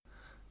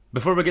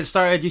Before we get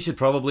started, you should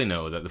probably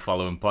know that the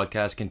following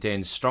podcast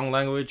contains strong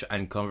language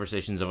and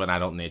conversations of an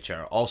adult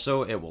nature.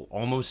 Also, it will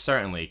almost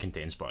certainly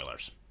contain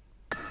spoilers.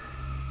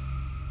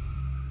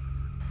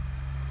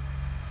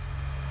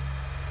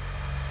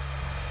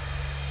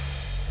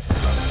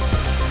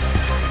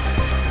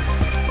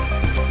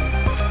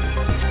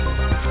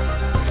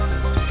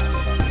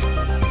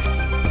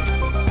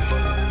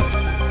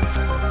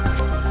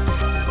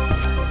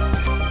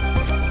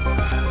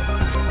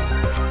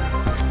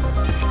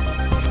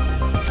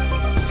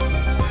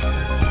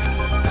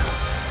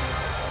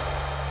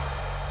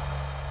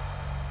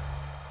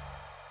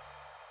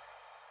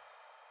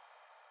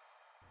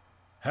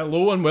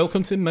 Hello and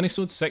welcome to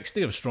Minisode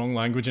 60 of Strong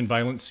Language and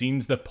Violent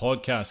Scenes, the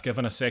podcast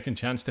giving a second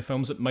chance to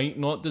films that might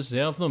not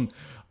deserve them.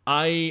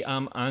 I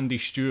am Andy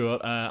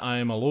Stewart, I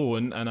am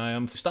alone, and I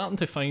am starting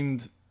to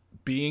find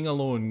being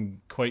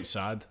alone quite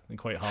sad and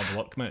quite hard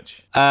work,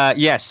 Mitch.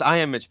 Yes, I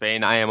am Mitch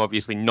Bain. I am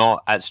obviously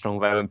not at Strong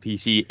Violent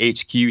PC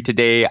HQ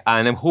today,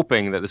 and I'm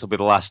hoping that this will be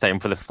the last time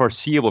for the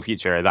foreseeable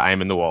future that I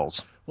am in the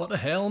walls. What the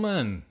hell,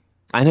 man?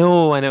 I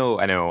know.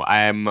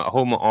 I'm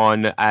home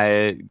on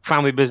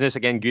family business,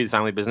 again, good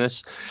family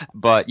business.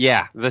 But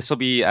yeah, this will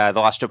be the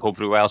last trip home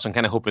for a while, so I'm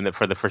kind of hoping that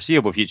for the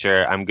foreseeable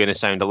future, I'm going to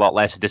sound a lot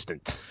less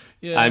distant.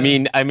 Yeah. I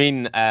mean,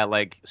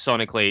 like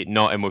sonically,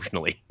 not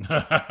emotionally.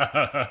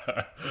 Yeah,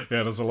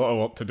 there's a lot of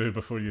work to do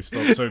before you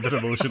stop sounding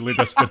emotionally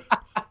distant.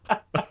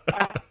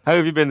 How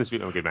have you been this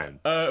week, my good man?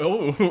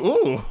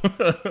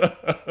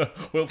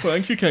 Well,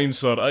 thank you, kind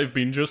sir. I've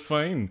been just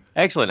fine.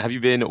 Excellent. Have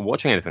you been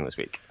watching anything this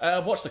week?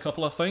 I've watched a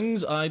couple of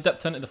things. I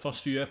dipped into the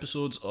first few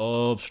episodes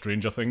of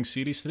Stranger Things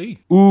Series 3.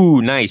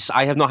 Ooh, nice.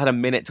 I have not had a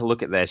minute to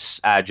look at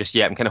this just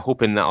yet. I'm kind of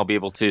hoping that I'll be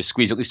able to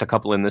squeeze at least a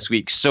couple in this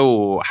week.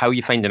 So, how are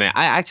you finding it?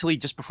 I actually,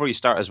 just before you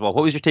start as well,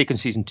 what was your take on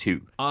season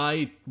 2?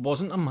 I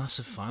wasn't a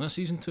massive fan of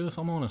season 2, if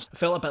I'm honest. It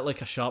felt a bit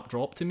like a sharp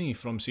drop to me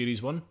from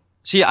series 1.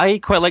 See, I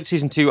quite liked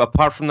season 2,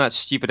 apart from that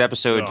stupid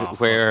episode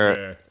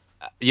where,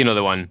 you know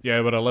the one. Yeah,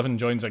 where Eleven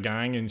joins a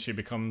gang and she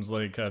becomes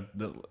like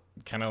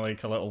kind of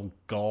like a little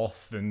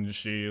goth, and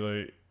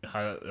she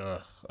I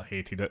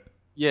hated it.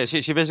 Yeah,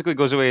 she basically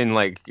goes away and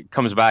like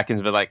comes back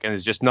and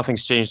it's just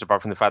nothing's changed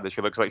apart from the fact that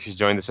she looks like she's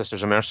joined the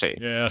Sisters of Mercy.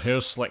 Yeah, her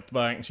hair's slicked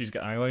back and she's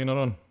got eyeliner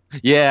on.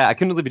 Yeah, I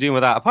couldn't really be doing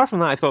with that. Apart from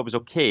that, I thought it was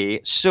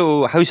okay.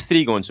 So, how's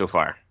 3 going so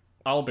far?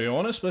 I'll be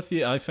honest with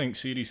you, I think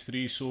series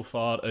 3 so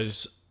far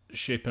is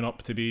shaping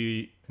up to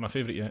be my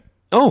favourite yet.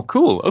 Oh,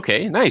 cool.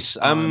 Okay, nice.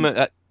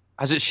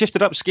 Has it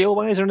shifted up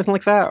scale-wise or anything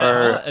like that?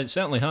 Or? It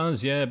certainly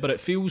has, yeah, but it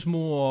feels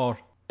more...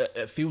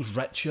 It feels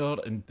richer,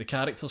 and the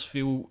characters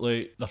feel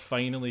like they're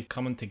finally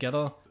coming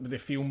together. They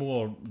feel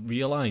more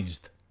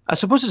realised. I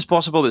suppose it's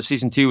possible that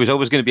season 2 was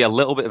always going to be a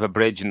little bit of a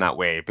bridge in that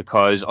way,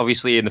 because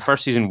obviously in the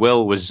first season,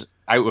 Will was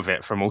out of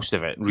it for most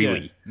of it,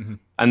 really. Yeah. Mm-hmm.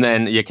 And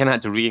then you kind of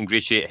had to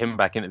re-ingratiate him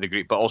back into the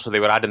group, but also they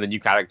were adding the new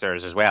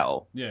characters as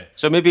well. Yeah.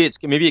 So maybe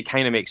it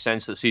kind of makes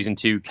sense that season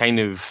 2 kind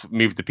of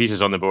moved the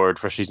pieces on the board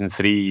for season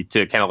 3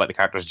 to kind of let the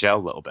characters gel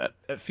a little bit.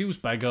 It feels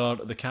bigger.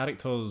 The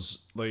characters,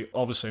 like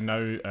obviously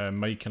now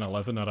Mike and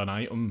Eleven are an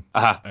item,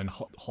 and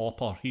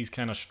Hopper, he's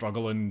kind of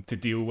struggling to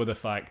deal with the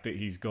fact that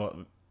he's got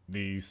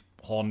these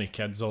horny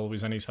kids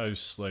always in his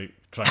house, like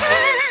trying to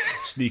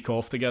sneak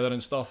off together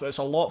and stuff. It's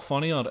a lot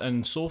funnier,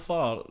 and so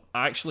far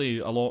actually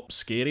a lot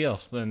scarier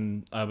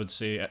than I would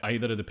say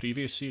either of the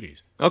previous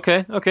series.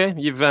 Okay,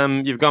 you've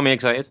got me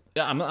excited.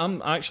 Yeah, I'm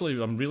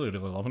really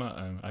loving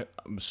it.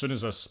 As soon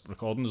as this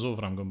recording is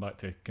over, I'm going back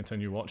to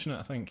continue watching it.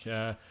 I think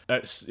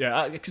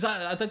because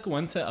I did go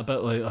into it a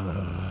bit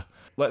like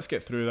let's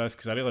get through this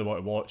because I really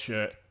want to watch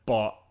it,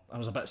 but I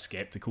was a bit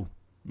skeptical.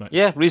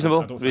 Yeah,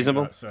 reasonable.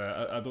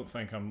 I don't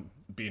think I'm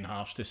being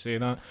harsh to say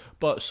that,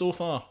 but so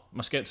far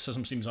my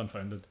skepticism seems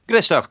unfounded.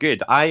 Great stuff.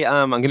 Good.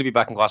 I'm going to be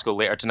back in Glasgow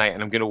later tonight,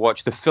 and I'm going to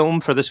watch the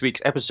film for this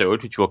week's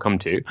episode, which we'll come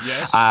to.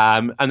 Yes.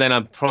 And then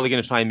I'm probably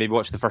going to try and maybe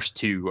watch the first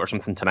 2 or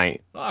something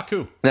tonight.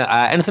 Cool.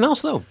 Anything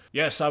else though?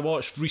 Yes, I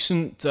watched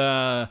recent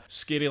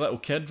scary little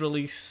kid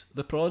release,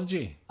 The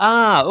Prodigy.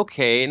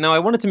 Okay. Now I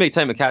wanted to make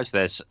time to catch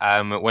this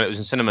when it was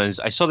in cinemas.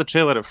 I saw the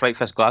trailer at Fright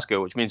Fest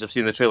Glasgow, which means I've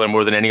seen the trailer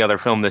more than any other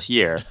film this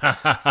year.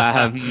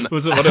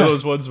 Was it one of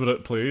those ones where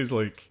it plays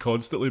like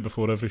constantly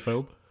before every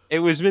film? It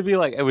was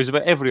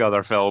about every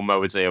other film, I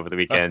would say, over the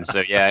weekend.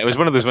 So yeah, it was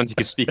one of those ones you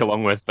could speak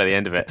along with by the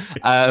end of it.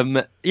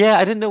 Yeah,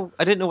 I didn't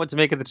know what to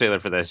make of the trailer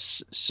for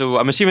this. So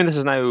I'm assuming this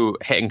is now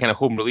hitting kind of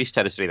home release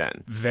territory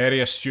then. Very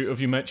astute of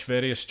you, Mitch.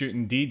 Very astute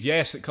indeed.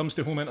 Yes, it comes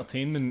to home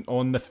entertainment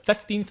on the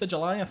 15th of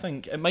July, I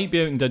think. It might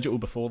be out in digital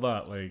before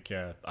that, like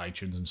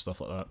iTunes and stuff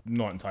like that.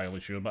 Not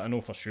entirely sure, but I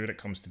know for sure it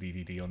comes to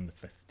DVD on the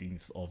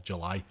 15th of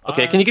July.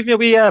 Okay, can you give me a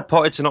wee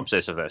potted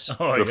synopsis of this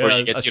before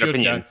you get to your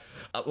opinion?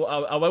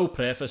 I will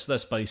preface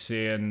this by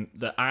saying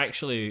that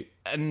actually,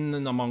 in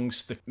and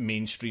amongst the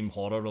mainstream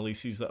horror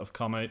releases that have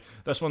come out,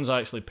 this one's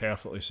actually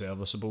perfectly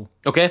serviceable.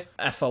 Okay.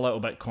 If a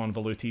little bit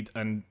convoluted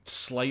and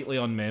slightly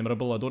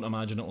unmemorable, I don't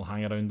imagine it'll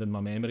hang around in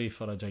my memory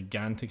for a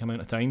gigantic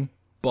amount of time.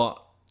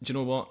 But Do you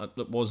know what?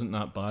 That wasn't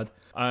that bad.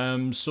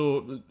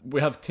 So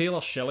we have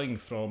Taylor Schilling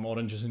from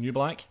Orange is the New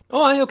Black.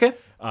 Oh, aye, okay.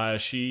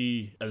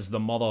 She is the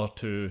mother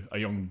to a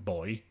young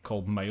boy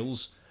called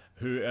Miles,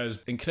 who is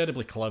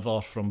incredibly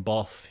clever from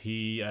birth.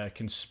 He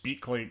can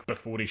speak like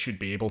before he should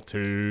be able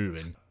to,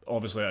 and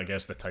obviously I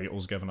guess the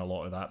title's given a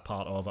lot of that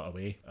part of it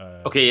away.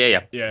 Okay,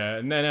 yeah. Yeah,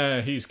 and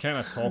then he's kind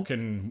of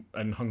talking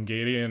in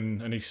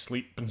Hungarian in his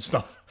sleep and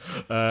stuff,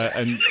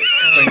 and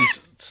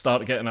things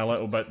start getting a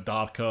little bit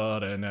darker,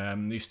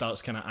 and he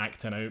starts kind of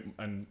acting out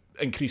in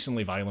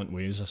increasingly violent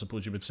ways, I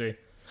suppose you would say.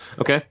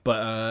 Okay.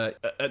 But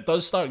it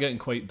does start getting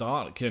quite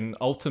dark, and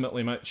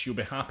ultimately, Mitch, you'll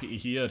be happy to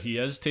hear he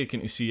is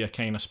taken to see a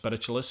kind of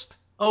spiritualist.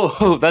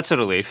 Oh, that's a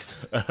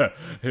relief.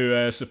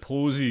 Who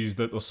supposes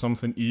that there's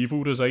something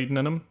evil residing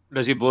in him.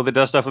 Does he blow the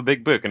dust off a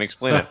big book and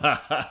explain it?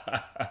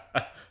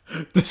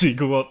 Does he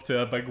go up to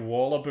a big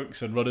wall of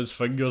books and run his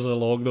fingers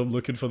along them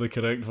looking for the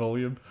correct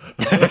volume?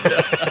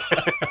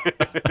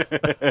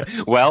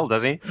 Well,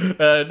 does he?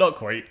 Not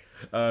quite.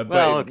 But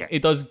okay. He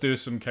does do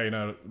some kind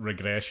of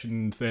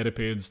regression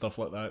therapy and stuff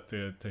like that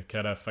to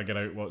kind of figure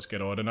out what's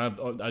going on.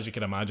 And as you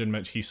can imagine,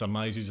 Mitch, he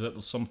surmises that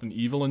there's something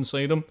evil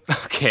inside him.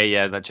 Okay,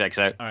 yeah, that checks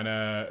out.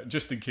 And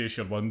just in case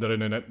you're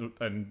wondering,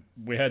 and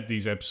we had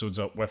these episodes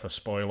up with a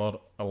spoiler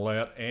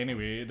alert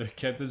anyway, the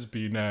kid has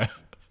been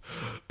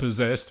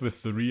possessed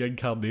with the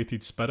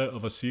reincarnated spirit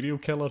of a serial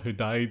killer who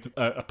died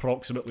at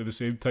approximately the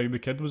same time the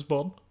kid was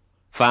born.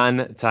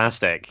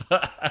 Fantastic.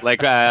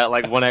 like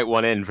 1 out,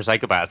 1 in for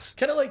psychopaths.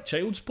 Kind of like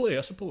Child's Play,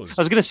 I suppose. I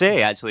was going to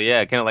say, actually,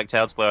 yeah, kind of like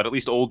Child's Play, or at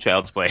least old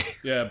Child's Play.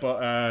 Yeah,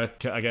 but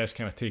I guess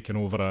kind of taking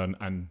over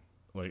an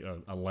like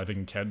a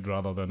living kid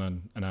rather than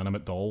an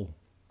inanimate doll.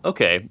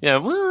 Okay, yeah,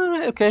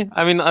 well, okay.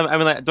 I mean,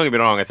 like, don't get me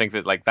wrong. I think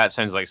that like that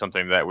sounds like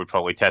something that would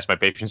probably test my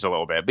patience a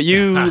little bit. But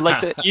you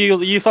liked it.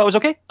 You thought it was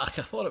okay? I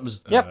thought it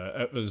was. Yep.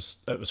 It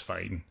was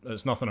fine.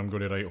 It's nothing I'm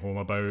going to write home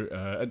about.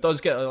 It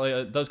does get a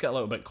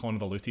little bit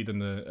convoluted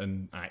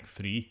in Act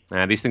 3.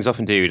 These things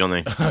often do, don't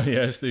they?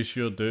 Yes, they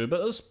sure do.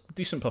 But there's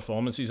decent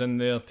performances in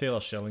there.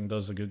 Taylor Schilling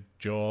does a good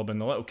job, and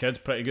the little kid's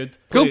pretty good.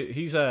 Cool.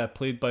 He's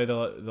played by the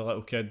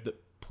little kid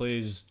that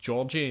plays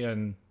Georgie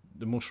and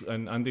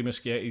Andy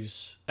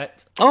Muschietti's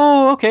It.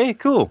 Oh, okay,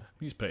 cool.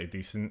 He's pretty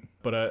decent,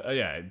 but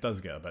yeah, it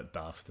does get a bit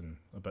daft and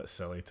a bit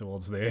silly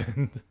towards the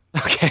end.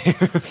 Okay,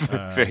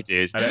 fair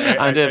dues.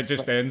 And it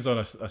just ends on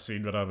a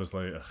scene where I was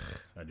like,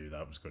 I knew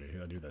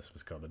this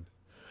was coming.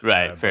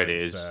 Right, fair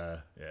dues.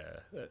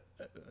 Yeah,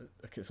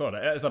 it's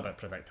alright. It's a bit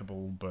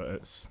predictable, but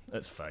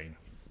it's fine.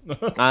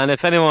 And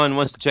if anyone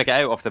wants to check it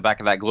out off the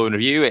back of that glowing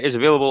review, it is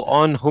available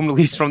on home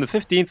release from the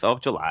 15th of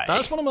July.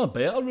 That's one of my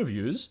better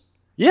reviews.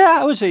 Yeah,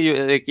 I would say,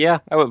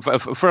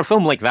 for a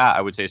film like that,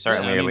 I would say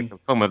certainly, Yeah, I mean, like a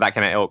film of that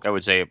kind of ilk, I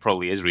would say it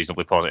probably is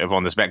reasonably positive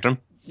on the spectrum.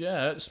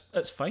 Yeah,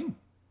 it's fine.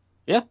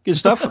 Yeah, good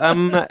stuff. Is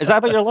that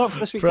about your lot for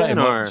this week? Pretty then,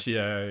 much,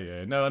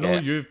 yeah. Now, I know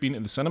you've been to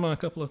the cinema a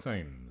couple of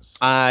times.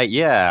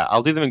 Yeah,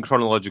 I'll do them in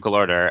chronological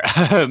order.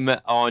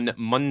 On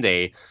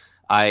Monday,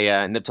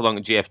 I nipped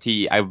along to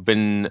GFT. I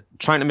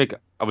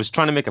was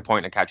trying to make a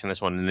point of catching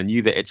this one, and I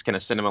knew that its kind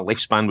of cinema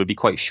lifespan would be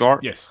quite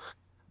short. Yes.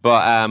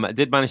 But I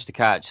did manage to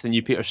catch the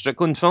new Peter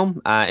Strickland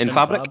film, In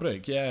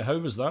Fabric. Yeah, how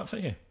was that for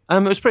you?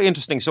 It was pretty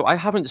interesting. So I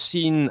haven't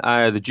seen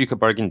The Duke of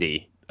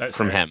Burgundy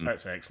from him.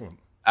 That's excellent.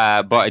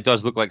 But it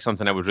does look like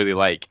something I would really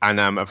like. And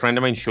a friend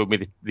of mine showed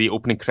me the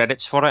opening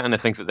credits for it, and I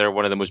think that they're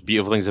one of the most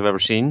beautiful things I've ever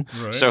seen.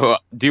 Right. So I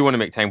do want to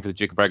make time for The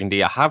Duke of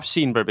Burgundy. I have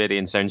seen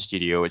Barbarian Sound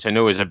Studio, which I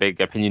know is a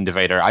big opinion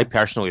divider. I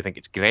personally think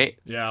it's great.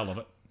 Yeah, I love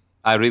it.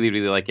 I really,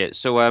 really like it.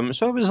 So I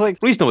was like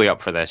reasonably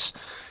up for this.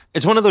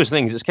 It's one of those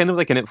things. It's kind of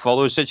like an It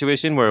Follows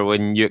situation where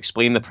when you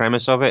explain the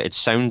premise of it, it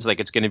sounds like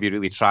it's going to be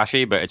really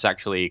trashy, but it's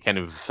actually kind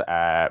of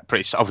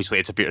pretty. Obviously,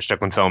 it's a Peter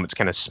Strickland film. It's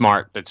kind of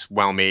smart. It's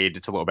well made.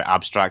 It's a little bit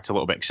abstract. It's a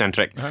little bit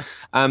eccentric.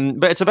 Uh-huh.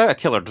 But it's about a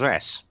killer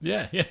dress.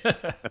 Yeah.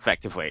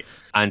 Effectively,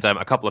 and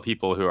a couple of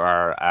people who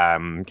are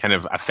kind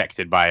of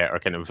affected by it or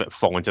kind of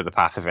fall into the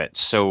path of it.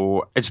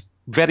 So it's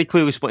very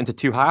clearly split into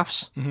two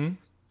halves. Mm-hmm.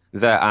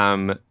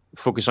 That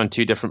focus on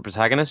two different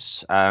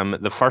protagonists.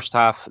 The first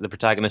half, the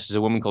protagonist is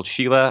a woman called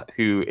Sheila,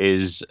 who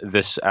is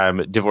this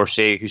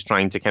divorcee who's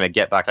trying to kind of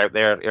get back out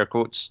there, air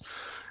quotes,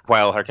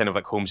 while her kind of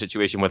like home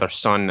situation with her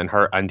son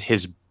and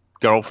his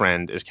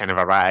girlfriend is kind of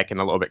erratic and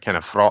a little bit kind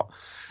of fraught.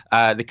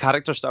 The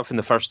character stuff in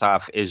the first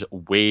half is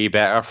way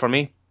better for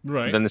me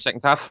than the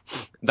second half.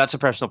 That's a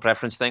personal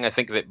preference thing. I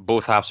think that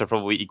both halves are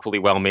probably equally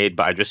well made,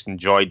 but I just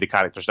enjoyed the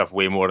character stuff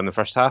way more in the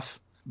first half.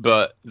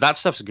 But that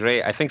stuff's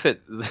great. I think that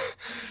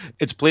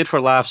it's played for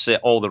laughs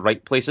at all the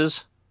right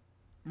places.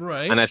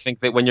 Right. And I think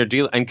that when you're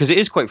dealing, and because it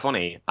is quite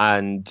funny,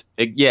 and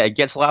it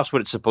gets laughs what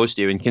it's supposed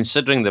to. And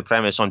considering the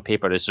premise on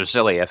paper is so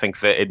silly, I think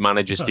that it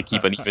manages to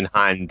keep an even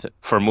hand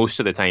for most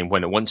of the time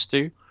when it wants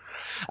to.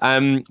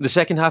 The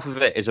second half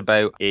of it is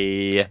about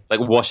a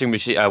washing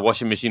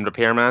machine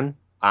repairman,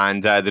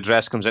 and the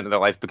dress comes into their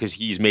life because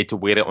he's made to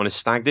wear it on his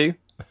stag do.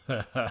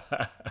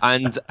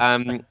 And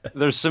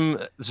there's some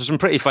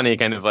pretty funny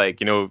kind of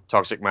like,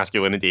 toxic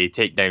masculinity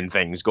takedown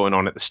things going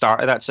on at the start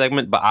of that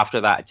segment, but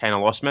after that it kind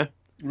of lost me.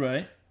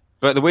 Right.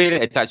 But the way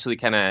that it's actually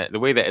the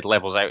way that it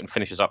levels out and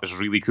finishes up is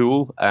really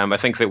cool. I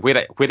think that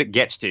where it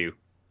gets to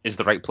is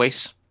the right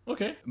place.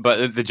 Okay.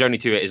 But the journey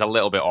to it is a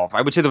little bit off.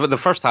 I would say the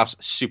first half's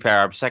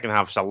superb, second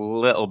half's a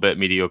little bit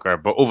mediocre,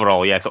 but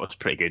overall, yeah, I thought it was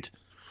pretty good.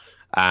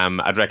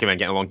 I'd recommend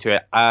getting along to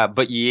it.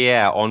 But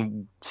yeah,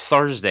 on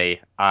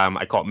Thursday,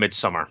 I caught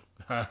Midsommar.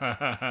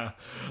 I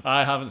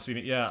haven't seen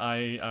it yet.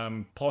 I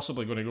am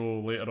possibly going to go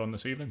later on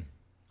this evening.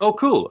 Oh,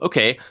 cool.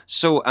 Okay,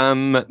 so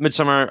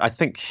Midsommar, I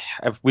think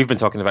we've been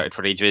talking about it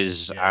for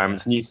ages. Yeah.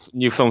 It's a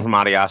new film from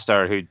Ari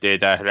Aster, who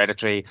did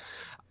Hereditary.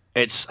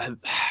 It's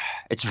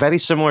very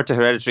similar to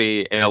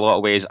Hereditary in a lot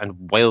of ways,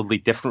 and wildly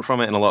different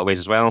from it in a lot of ways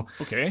as well.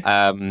 Okay.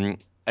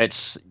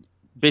 It's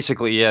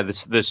basically, yeah,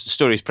 the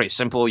story is pretty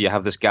simple. You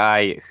have this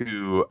guy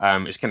who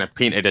is kind of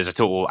painted as a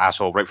total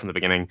asshole right from the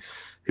beginning,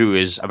 who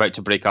is about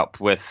to break up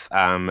with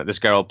this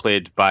girl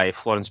played by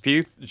Florence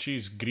Pugh.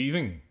 She's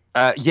grieving.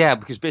 Yeah,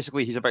 because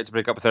basically he's about to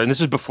break up with her, and this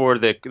is before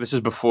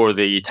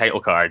the title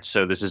card,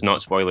 so this is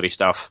not spoilery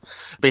stuff.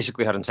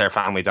 Basically, her entire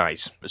family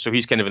dies, so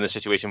he's kind of in a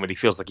situation where he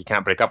feels like he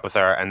can't break up with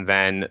her, and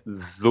then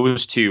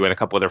those two and a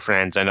couple of their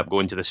friends end up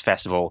going to this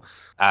festival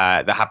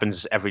that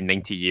happens every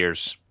 90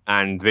 years.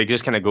 And they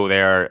just kind of go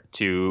there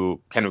to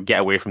kind of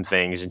get away from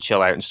things and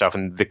chill out and stuff.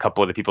 And the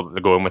couple of the people that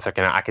they're going with are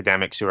kind of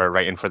academics who are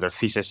writing for their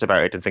thesis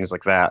about it and things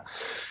like that.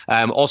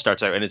 All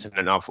starts out innocent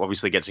enough,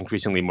 obviously gets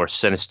increasingly more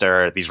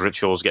sinister. These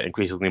rituals get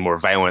increasingly more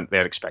violent.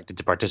 They're expected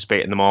to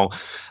participate in them all.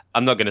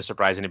 I'm not going to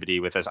surprise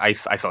anybody with this. I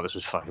thought this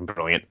was fucking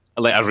brilliant.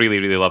 Like, I really,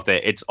 really loved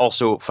it. It's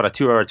also, for a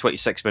 2-hour,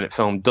 26-minute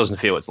film, doesn't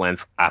feel its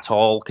length at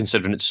all,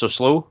 considering it's so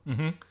slow.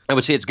 Mm-hmm. I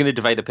would say it's going to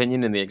divide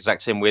opinion in the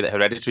exact same way that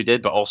Hereditary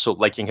did, but also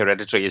liking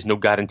Hereditary is no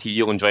guarantee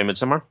you'll enjoy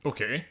Midsommar.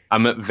 Okay.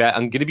 I'm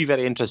going to be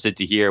very interested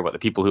to hear what the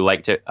people who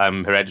liked it,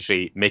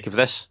 Hereditary, make of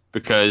this,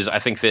 because I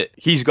think that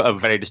he's got a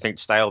very distinct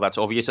style that's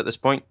obvious at this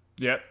point.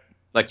 Yep.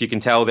 Like, you can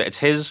tell that it's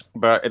his,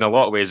 but in a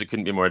lot of ways it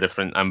couldn't be more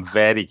different. I'm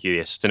very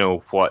curious to know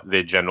what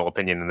the general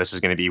opinion on this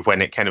is going to be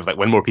when it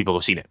when more people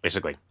have seen it,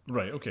 basically.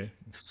 Right. Okay.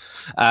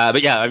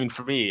 But yeah, I mean,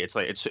 for me, it's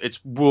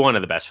one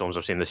of the best films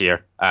I've seen this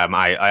year.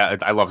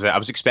 I loved it. I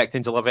was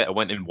expecting to love it. I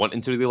went in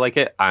wanting to really like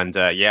it, and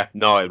it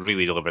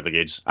really delivered the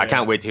goods. I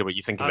can't wait to hear what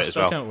you think of it as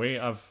well. I can't wait.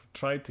 I've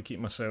tried to keep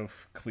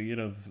myself clear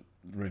of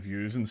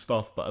reviews and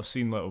stuff, but I've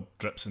seen little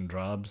drips and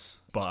drabs.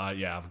 But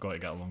I've got to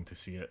get along to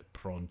see it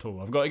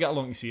pronto. I've got to get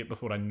along to see it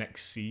before I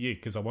next see you,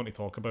 because I want to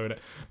talk about it.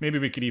 Maybe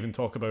we could even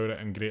talk about it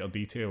in greater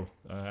detail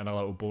in a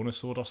little bonus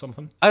episode or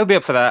something. I would be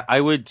up for that.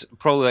 I would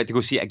probably like to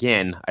go see it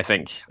again, I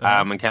think,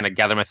 and kind of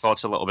gather my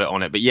thoughts a little bit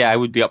on it. But yeah, I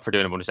would be up for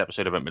doing a bonus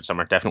episode about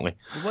Midsommar, definitely.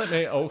 Let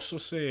me also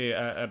say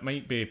it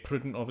might be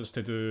prudent of us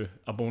to do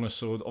a bonus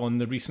episode on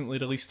the recently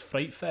released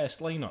Fright Fest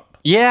lineup.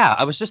 Yeah,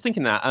 I was just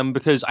thinking that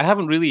because I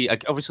haven't really,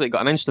 obviously it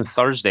got announced on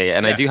Thursday,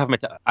 and I do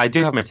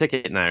have my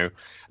ticket now,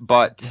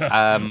 but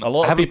a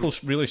lot of people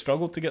really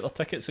struggled to get their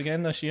tickets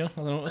again this year,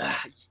 I noticed.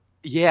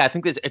 Yeah, I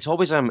think that it's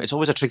always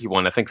a tricky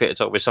one. I think that it's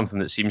always something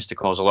that seems to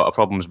cause a lot of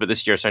problems, but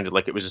this year sounded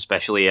like it was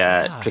especially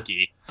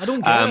tricky. I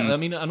don't get it. I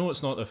mean, I know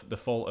it's not the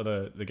fault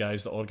of the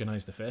guys that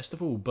organised the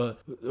festival, but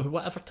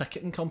whatever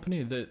ticketing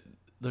company that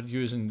they're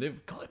using,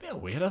 they've got to be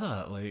aware of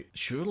that. Like,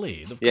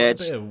 surely they've got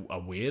to be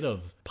aware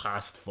of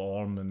past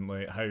form and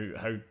like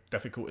how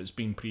difficult it's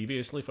been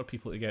previously for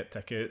people to get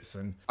tickets.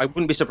 And I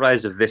wouldn't be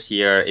surprised if this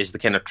year is the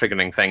kind of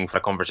triggering thing for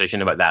a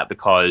conversation about that,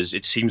 because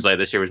it seems like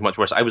this year was much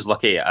worse. I was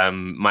lucky.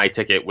 My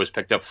ticket was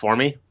picked up for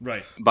me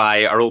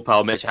by our old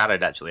pal Mitch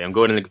Harrod. Actually, I'm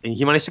going in, and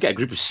he managed to get a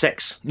group of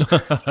 6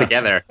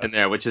 together in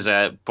there, which is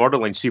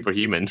borderline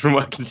superhuman from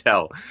what I can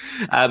tell.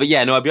 But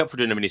yeah, no, I'd be up for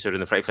doing a mini-sode in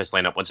the Fright Fest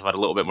lineup once I've had a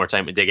little bit more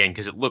time to dig in,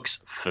 because it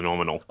looks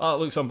phenomenal. Oh, it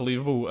looks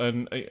unbelievable,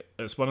 and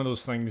it's one of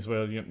those things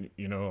where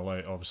you know,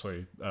 like,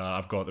 obviously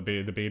I've got the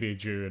baby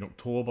due in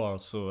October,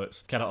 so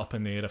it's kind of up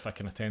in the air if I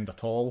can attend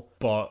at all.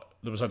 But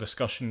there was a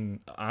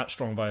discussion at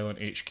Strong Violent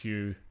HQ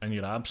in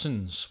your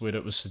absence where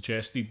it was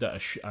suggested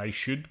that I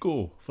should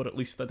go for at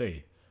least a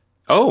day.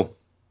 Oh.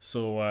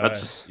 So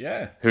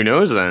yeah, who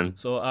knows then?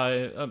 So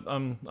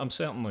I'm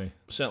certainly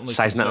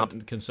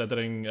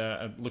considering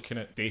looking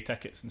at day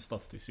tickets and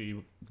stuff to see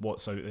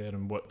what's out there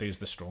and what day's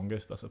the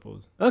strongest, I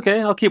suppose.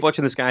 Okay, I'll keep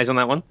watching the skies on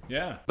that one.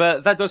 Yeah,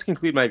 but that does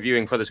conclude my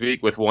viewing for this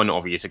week, with one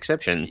obvious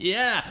exception.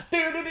 Yeah.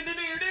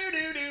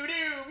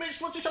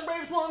 Mitch watches your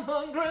Braves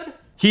 100.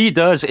 He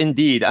does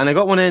indeed, and I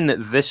got one in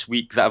this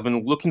week that I've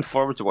been looking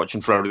forward to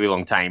watching for a really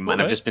long time,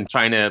 and I've just been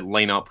trying to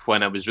line up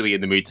when I was really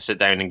in the mood to sit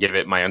down and give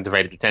it my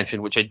undivided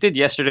attention, which I did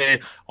yesterday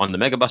on the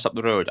megabus up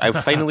the road. I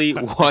finally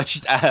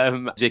watched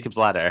Jacob's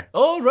Ladder.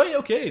 Oh, right,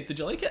 okay. Did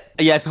you like it?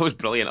 Yeah, I thought it was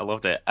brilliant. I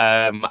loved it.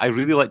 I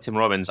really liked Tim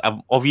Robbins.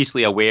 I'm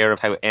obviously aware of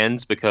how it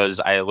ends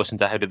because I listened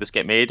to How Did This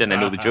Get Made, and I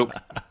know the joke.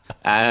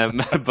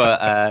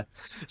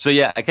 So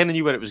yeah, I kind of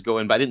knew where it was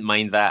going, but I didn't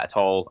mind that at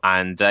all.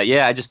 And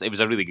it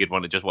was a really good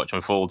one to just watch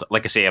unfold.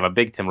 Like I say, I'm a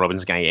big Tim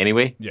Robbins guy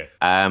anyway. Yeah.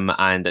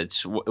 And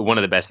it's one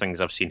of the best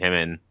things I've seen him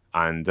in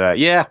And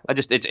yeah,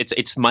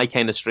 it's my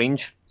kind of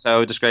strange. So I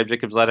would describe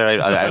Jacob's Ladder.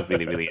 I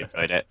really really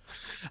enjoyed it.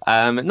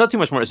 Not too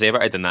much more to say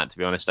about it than that, to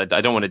be honest. I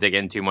don't want to dig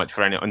in too much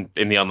for any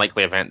in the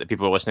unlikely event that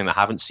people are listening that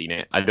haven't seen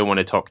it. I don't want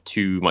to talk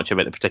too much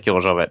about the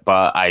particulars of it,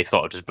 but I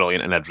thought it was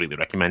brilliant, and I'd really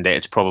recommend it.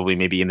 It's probably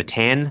maybe in the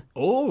 10.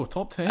 Oh,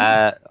 top 10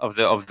 of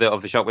the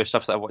Shockwave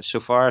stuff that I've watched so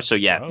far. So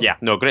yeah, wow. Yeah,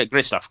 no, great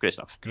stuff.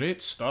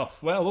 Great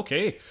stuff. Well,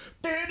 okay.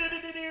 What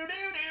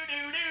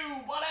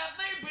have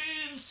they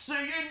been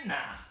saying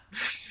now?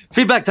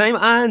 Feedback time,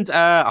 and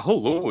a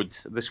whole load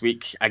this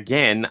week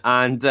again,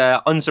 and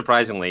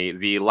unsurprisingly,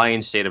 the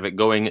lion's share of it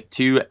going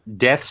to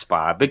Death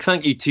Spa. Big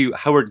thank you to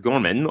Howard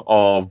Gorman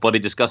of Bloody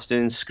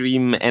Disgusting,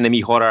 Scream, Enemy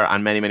Horror,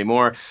 and many, many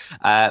more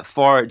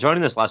for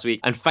joining us last week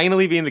and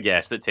finally being the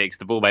guest that takes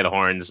the bull by the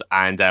horns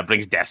and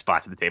brings Death Spa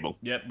to the table.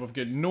 Yep, we've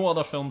got no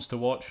other films to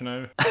watch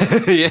now.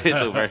 Yeah,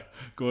 it's over.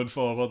 Going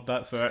forward,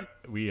 that's it.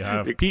 We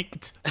have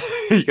peaked.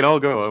 You can all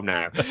go home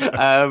now.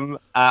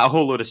 A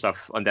whole load of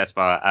stuff on Death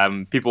Spa.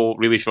 People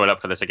really showed up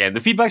for this again. The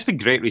feedback's been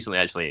great recently,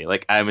 actually.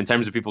 Like, in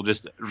terms of people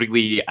just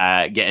really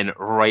getting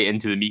right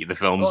into the meat of the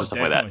films and stuff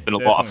like that. It's been a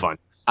lot of fun.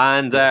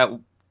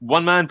 And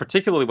one man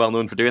particularly well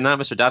known for doing that,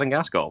 Mr. Darren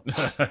Gaskell.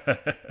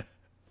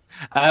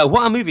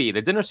 What a movie.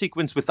 The dinner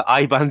sequence with the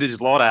eye bandaged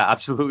Laura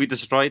absolutely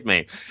destroyed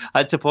me. I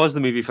had to pause the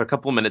movie for a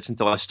couple of minutes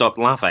until I stopped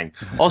laughing.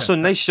 Also,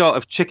 nice shot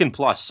of Chicken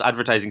Plus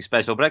advertising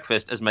special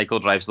breakfast as Michael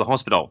drives to the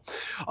hospital.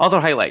 Other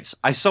highlights.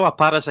 I saw a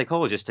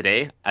parapsychologist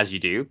today, as you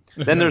do.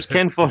 Then there's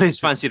Ken Folley's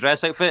fancy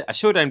dress outfit, a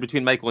showdown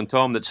between Michael and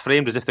Tom that's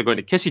framed as if they're going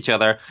to kiss each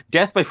other,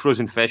 death by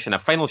frozen fish, and a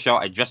final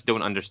shot I just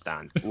don't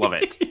understand. Love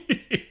it.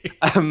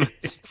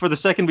 For the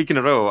second week in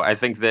a row, I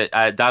think that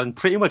Darren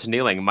pretty much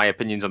nailing my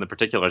opinions on the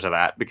particulars of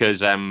that,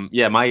 because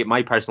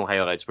my personal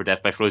highlights were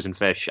death by frozen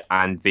fish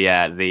and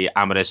the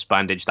amorous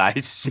bandaged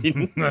eyes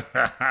scene.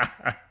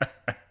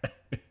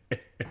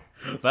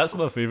 That's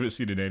my favourite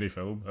scene in any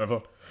film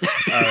ever.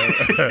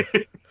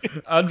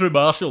 Andrew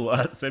Marshall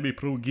at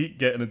Semi-Pro Geek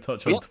getting in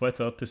touch on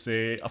Twitter to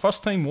say, a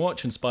first-time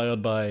watch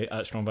inspired by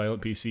at Strong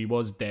Violent PC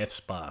was Death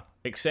Spa.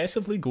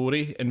 Excessively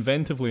gory,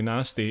 inventively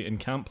nasty, and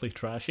camply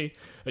trashy,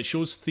 it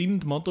shows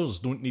themed murders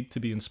don't need to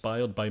be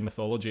inspired by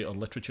mythology or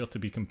literature to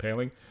be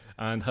compelling,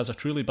 and has a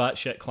truly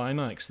batshit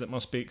climax that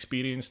must be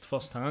experienced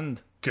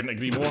firsthand. Couldn't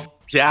agree more.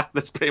 Yeah,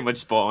 that's pretty much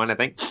spot on, I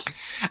think.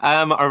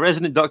 Our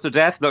resident Dr.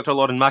 Death, Dr.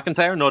 Lauren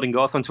McIntyre, Nodding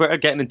Goth on Twitter,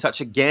 getting in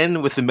touch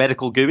again with the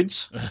medical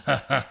goods.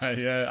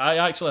 Yeah, I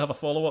actually have a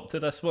follow-up to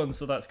this one,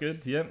 so that's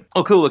good, yeah.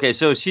 Oh, cool, okay,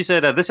 so she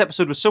said, this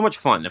episode was so much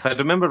fun. If I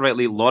remember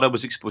rightly, Laura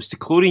was exposed to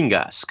chlorine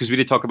gas, because we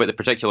did talk about the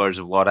particulars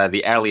of Laura,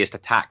 the earliest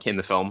attack in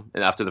the film,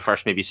 after the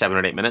first maybe 7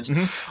 or 8 minutes.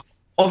 Mm-hmm.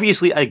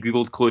 Obviously, I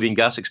googled chlorine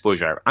gas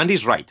exposure, and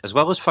he's right. As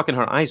well as fucking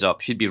her eyes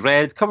up, she'd be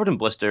red, covered in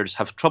blisters,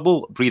 have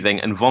trouble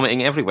breathing, and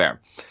vomiting everywhere.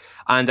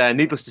 And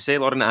needless to say,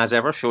 Lauren, as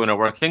ever, showing her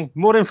working.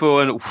 More info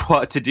on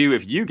what to do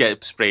if you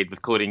get sprayed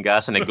with chlorine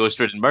gas in a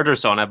ghost-ridden murder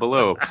sauna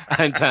below,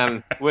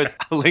 and with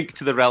a link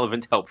to the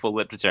relevant, helpful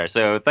literature.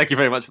 So thank you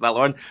very much for that,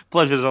 Lauren.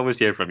 Pleasure as always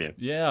to hear from you.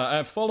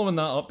 Yeah, following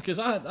that up, because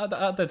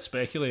I did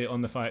speculate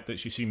on the fact that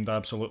she seemed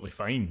absolutely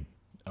fine.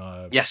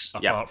 Yes.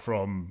 Apart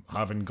from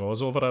having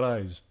gauze over her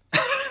eyes.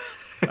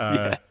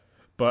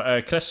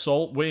 But Chris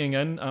Salt weighing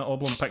in at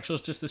Oblong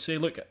Pictures just to say,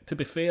 look, to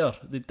be fair,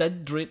 they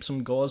did drape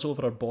some gauze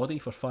over her body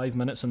for 5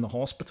 minutes in the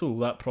hospital.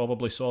 That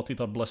probably sorted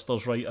her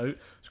blisters right out.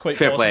 It's quite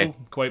fair possible.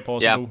 Play. Quite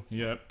possible.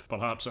 Yep.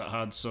 Perhaps it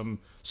had some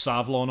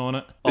Savlon on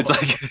it.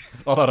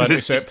 Other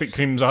antiseptic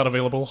creams are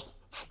available.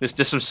 It's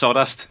just some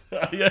sawdust.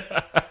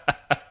 Yeah.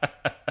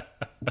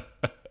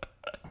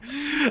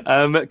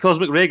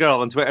 Cosmic Ray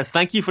Girl on Twitter,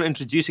 thank you for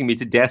introducing me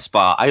to Death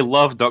Spa. I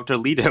love Dr.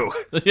 Lido.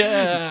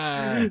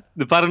 Yeah.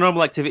 The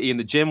paranormal activity in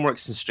the gym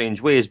works in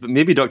strange ways, but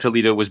maybe Dr.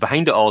 Lido was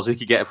behind it all so he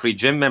could get a free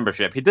gym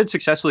membership. He did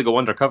successfully go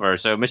undercover,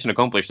 so mission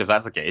accomplished if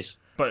that's the case.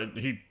 But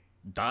he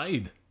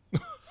died.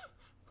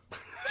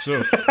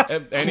 So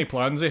any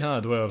plans he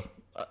had were,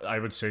 I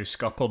would say,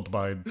 scuppered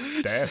by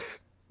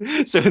death.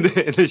 So in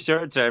the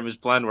short term, his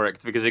plan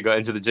worked because he got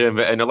into the gym,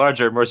 but in a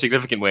larger, more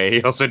significant way,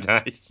 he also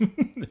dies.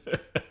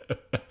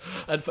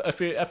 And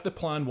if the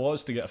plan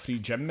was to get a free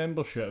gym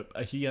membership,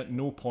 he at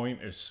no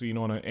point is seen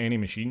on any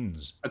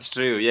machines. That's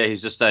true, yeah.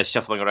 He's just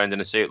shuffling around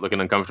in a suit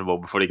looking uncomfortable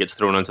before he gets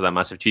thrown onto that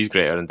massive cheese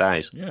grater and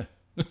dies. Yeah.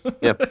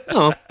 Yeah.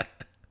 Oh.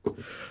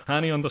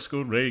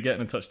 Hanny_Ray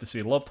getting in touch to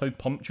say, loved how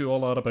pumped you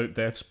all are about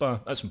Death Spa.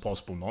 That's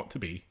impossible not to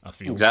be, I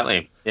feel.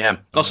 Exactly, yeah.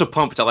 Also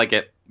pumped, I like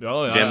it.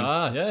 Oh,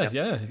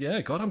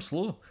 yeah. God, I'm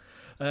slow.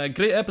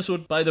 Great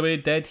episode, by the way.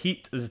 Dead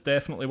Heat is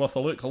definitely worth a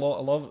look. A lot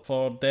of love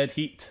for Dead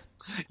Heat.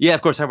 Yeah,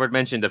 of course, Howard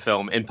mentioned a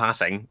film in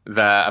passing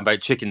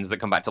about chickens that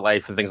come back to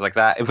life and things like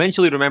that.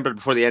 Eventually remembered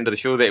before the end of the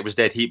show that it was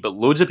Dead Heat, but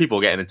loads of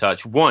people getting in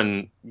touch.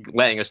 One,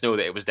 letting us know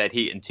that it was Dead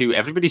Heat, and two,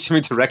 everybody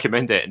seeming to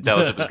recommend it and tell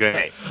us it was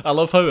great. I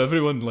love how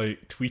everyone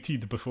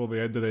tweeted before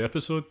the end of the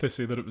episode to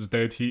say that it was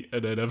Dead Heat,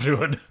 and then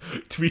everyone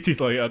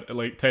tweeted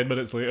like 10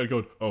 minutes later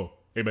going, oh,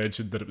 he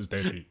mentioned that it was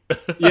Dead Heat.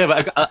 Yeah,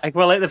 but I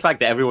like the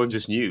fact that everyone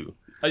just knew.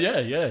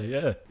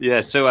 Yeah.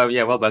 Yeah, so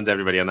well done to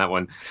everybody on that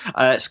one.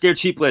 Scared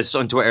Sheepless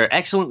on Twitter,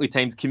 excellently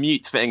timed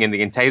commute fitting in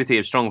the entirety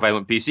of Strong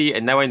Violent PC,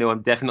 and now I know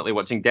I'm definitely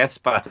watching Death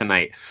Spa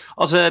tonight.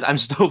 Also, I'm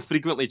still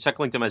frequently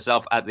chuckling to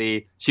myself at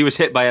the she was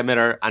hit by a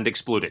mirror and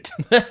exploded.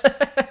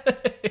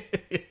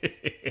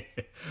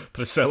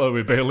 Priscilla,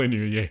 we barely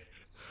knew you.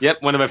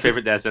 Yep, one of my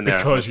favourite deaths in there.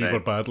 Because you were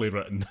badly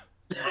written.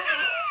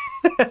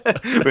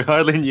 We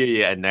hardly knew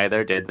you, and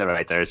neither did the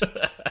writers.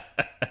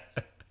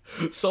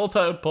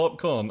 Saltire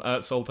Popcorn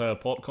at Saltire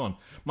Popcorn.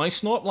 My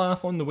snort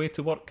laugh on the way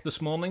to work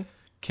this morning.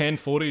 Ken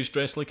Foreys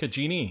dressed like a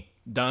genie.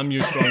 Damn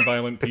you, Strong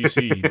Violent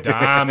PC.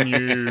 Damn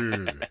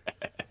you.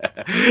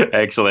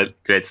 Excellent.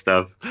 Great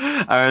stuff.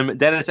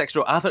 Dennis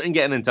Extra Atherton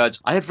getting in touch.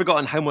 I had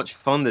forgotten how much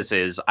fun this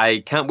is. I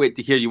can't wait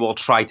to hear you all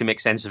try to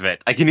make sense of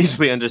it. I can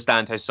easily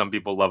understand how some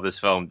people love this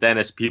film.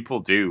 Dennis,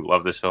 people do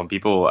love this film.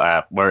 People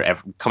were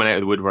coming out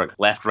of the woodwork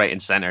left, right,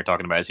 and centre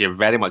talking about it. So you're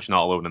very much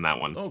not alone in that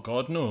one. Oh,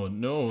 God, no.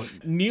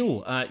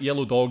 Neil at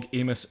Yellow Dog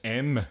Amos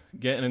M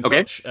getting in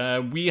touch.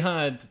 We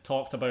had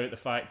talked about the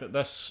fact that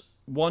this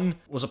one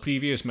was a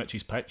previous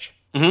Mitchie's Pitch.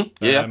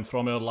 Mm-hmm.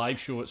 From our live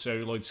show at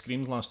Celluloid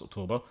Screams last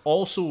October.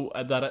 Also,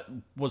 that it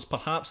was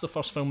perhaps the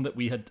first film that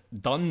we had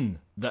done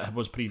that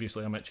was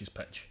previously a Mitchie's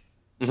Pitch.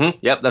 Mm-hmm.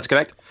 Yep, that's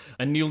correct.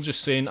 And Neil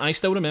just saying, I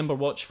still remember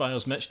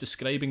Watchfire's Mitch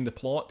describing the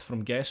plot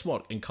from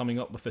Guesswork and coming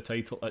up with the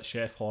title at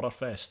Chef Horror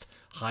Fest.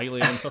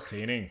 Highly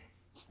entertaining.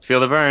 Feel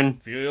the burn.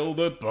 Feel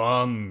the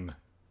burn.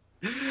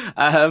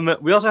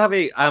 We also have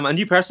a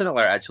new person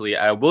alert, actually.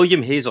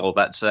 William Hazel,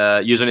 that's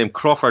username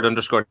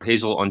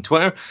Crawford_Hazel on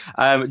Twitter.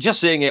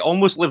 Just saying it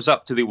almost lives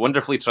up to the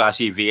wonderfully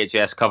trashy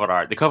VHS cover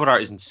art. The cover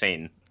art is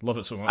insane. Love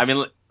it so much. I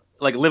mean,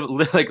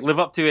 live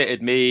up to it,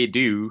 it may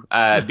do.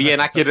 Be an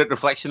accurate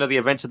reflection of the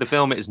events of the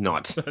film, it is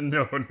not.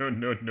 No,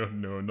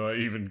 not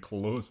even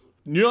close.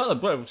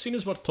 Well, seeing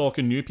as we're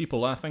talking new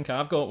people, I think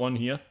I've got one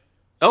here.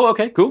 Oh,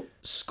 okay, cool.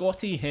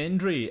 Scotty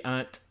Hendry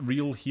at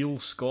Real Heel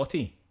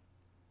Scotty.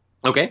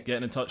 Okay.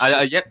 Getting in touch.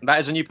 Yep,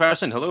 that is a new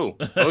person. Hello,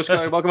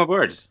 Scotty, welcome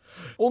aboard.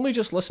 Only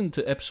just listened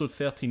to episode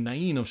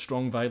 39 of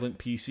Strong Violent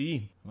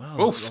PC.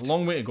 Wow, a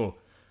long way to go.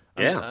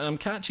 Yeah. I'm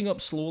catching up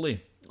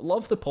slowly.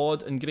 Love the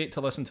pod and great to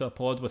listen to a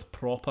pod with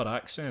proper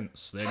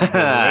accents. There you go.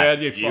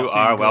 There you fucking You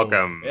are go.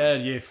 welcome. There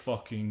you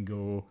fucking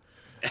go.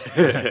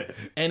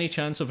 Any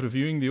chance of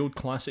reviewing the old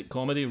classic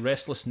comedy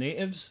Restless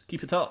Natives?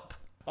 Keep it up.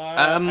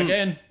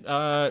 Again,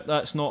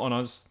 that's not on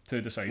us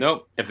to decide.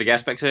 No, if the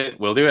guest picks it,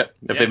 we'll do it.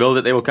 If they build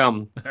it, they will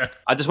come.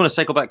 I just want to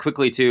cycle back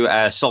quickly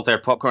to Saltaire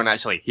Popcorn,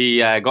 actually. He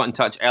got in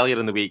touch earlier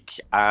in the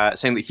week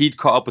saying that he'd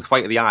caught up with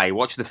White of the Eye,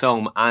 watched the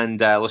film, and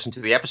listened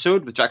to the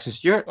episode with Jackson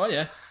Stewart. Oh,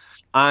 yeah.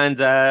 And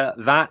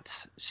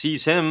that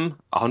sees him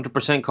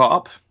 100% caught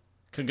up.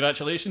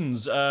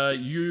 Congratulations,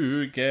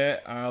 you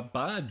get a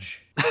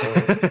badge.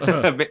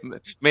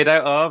 Made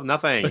out of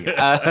nothing.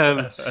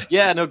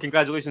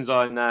 Congratulations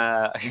on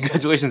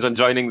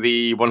joining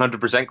the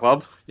 100%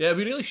 club. Yeah,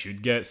 we really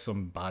should get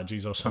some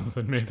badges or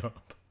something made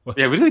up.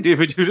 Yeah, we really do.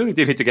 We really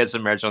do need to get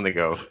some merch on the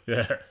go.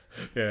 Yeah.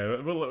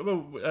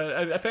 Well,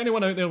 if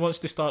anyone out there wants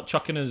to start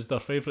chucking us their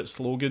favourite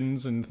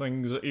slogans and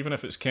things, even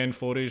if it's Ken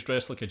Foreys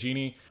dressed like a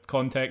genie,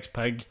 Context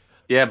Pig.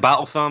 Yeah,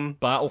 Battle Thumb,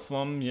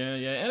 yeah.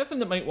 Anything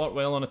that might work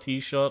well on a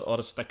t-shirt or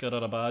a sticker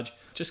or a badge,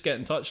 just get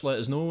in touch, let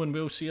us know, and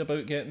we'll see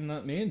about getting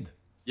that made.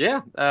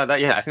 Yeah, I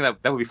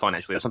think that would be fun,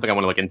 actually. That's something I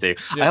want to look into.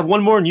 Yeah. I have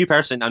one more new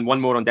person and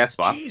one more on Death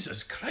Spa.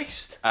 Jesus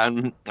Christ. I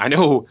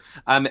know.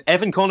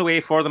 Evan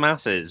Conaway for the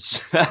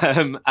masses.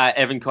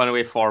 Evan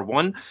Conaway for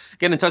one.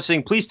 Getting in touch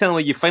saying, please tell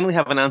me you finally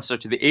have an answer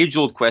to the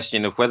age-old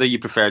question of whether you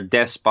prefer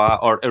Death Spa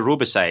or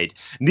Aerobicide.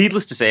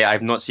 Needless to say,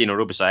 I've not seen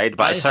Aerobicide,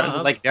 but I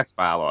certainly like Death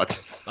Spa a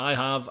lot. I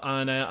have,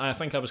 and I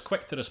think I was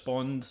quick to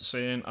respond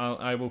saying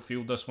I will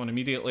field this one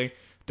immediately.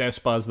 Death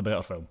Spa is the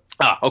better film.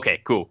 Okay,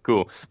 cool.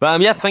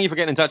 But thank you for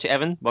getting in touch,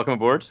 Evan. Welcome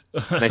aboard.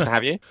 Nice to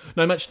have you.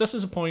 Now, Mitch, this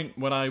is a point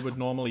where I would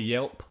normally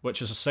yelp,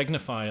 which is a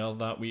signifier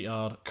that we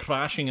are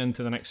crashing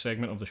into the next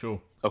segment of the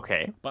show.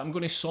 Okay. But I'm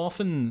going to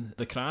soften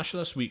the crash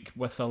this week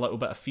with a little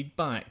bit of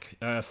feedback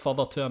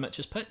further to a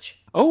Mitch's pitch.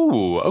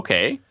 Oh,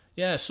 okay.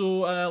 Yeah,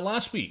 so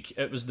last week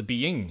it was The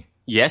Being.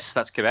 Yes,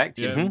 that's correct.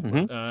 Yeah,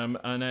 and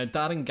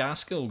Darren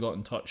Gaskell got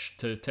in touch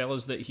to tell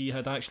us that he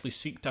had actually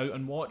seeked out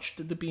and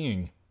watched The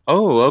Being.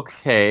 Oh,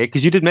 okay.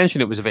 Because you did mention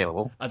it was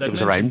available. It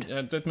was around.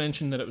 I did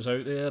mention that it was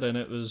out there and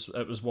it was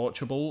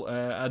watchable.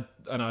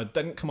 I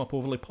didn't come up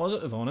overly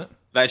positive on it.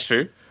 That's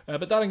true.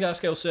 But Darren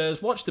Gaskell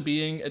says, watch The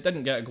Being. It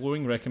didn't get a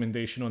glowing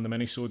recommendation on the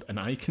minisode, and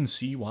I can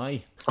see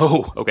why.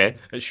 Oh, okay.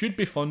 It should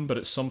be fun, but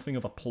it's something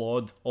of a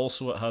plod.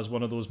 Also, it has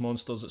one of those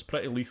monsters that's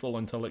pretty lethal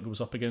until it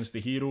goes up against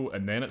the hero,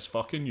 and then it's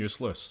fucking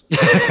useless.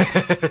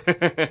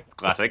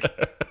 Classic.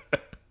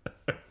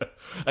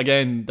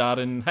 Again,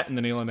 Darren hitting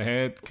the nail on the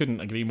head.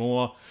 Couldn't agree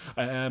more.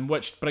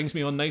 Which brings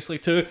me on nicely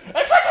to...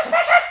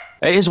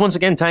 It is once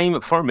again time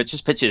for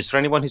Mitch's Pitches. For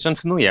anyone who's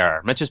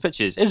unfamiliar, Mitch's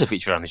Pitches is a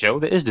feature on the show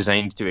that is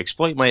designed to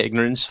exploit my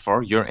ignorance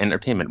for your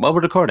entertainment. While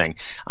we're recording,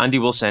 Andy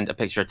will send a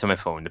picture to my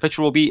phone. The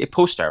picture will be a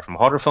poster from a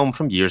horror film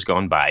from years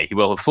gone by. He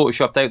will have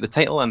photoshopped out the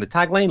title and the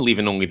tagline,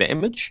 leaving only the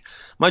image.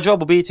 My job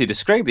will be to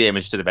describe the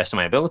image to the best of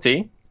my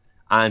ability,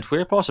 and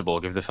where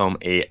possible, give the film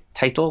a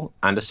title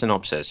and a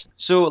synopsis.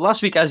 So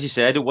last week, as you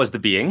said, it was The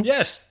Being.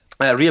 Yes.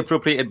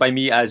 Reappropriated by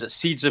me as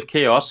Seeds of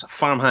Chaos,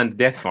 Farmhand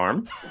Death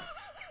Farm.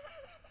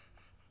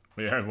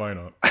 Yeah, why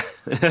not?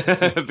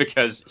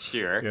 Because,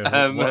 sure.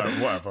 Yeah,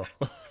 whatever.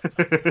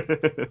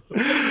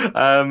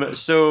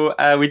 So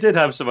we did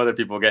have some other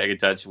people getting in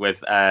touch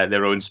with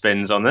their own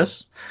spins on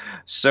this.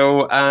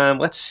 So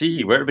let's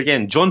see, where to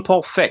begin? John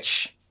Paul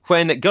Fitch.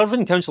 When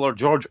Girvan councillor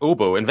George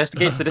Obo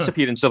investigates the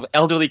disappearance of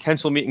elderly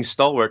council meeting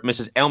stalwart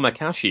Mrs. Elma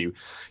Cashew,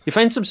 he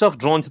finds himself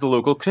drawn to the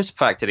local crisp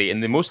factory in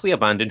the mostly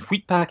abandoned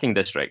wheat packing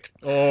district.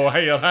 Oh,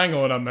 hey, hang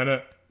on a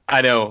minute.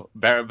 I know,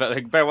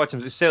 better watch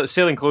him.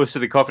 Sailing close to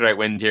the copyright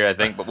wind here, I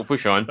think, but we'll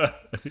push on.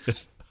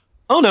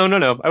 Oh no!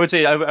 I would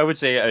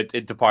say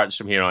it departs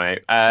from here on out.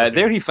 Okay.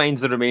 There he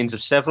finds the remains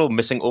of several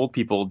missing old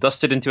people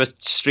dusted into a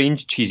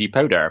strange cheesy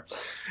powder.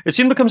 It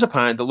soon becomes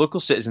apparent that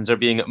local citizens are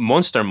being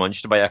monster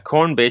munched by a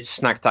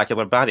corn-based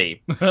snacktacular baddie.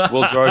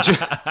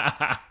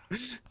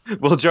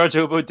 Will George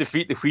Obo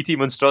defeat the wheaty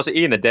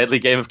monstrosity in a deadly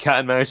game of cat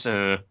and mouse?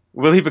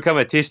 Will he become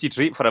a tasty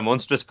treat for a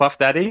monstrous puff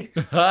daddy?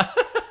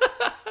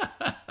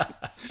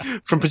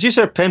 From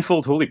producer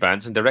Penfold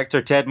Holypants and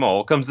director Ted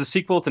Mall comes the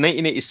sequel to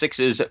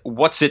 1986's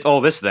What's It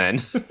All This Then?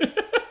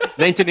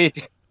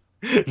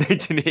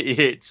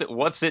 1988's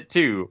What's It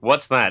Too?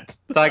 What's That?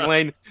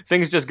 Tagline,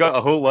 things just got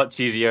a whole lot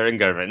cheesier in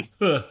Girvan.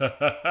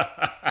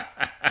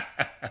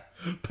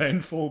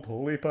 Penfold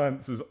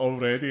Holypants is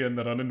already in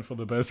the running for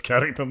the best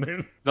character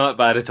name. Not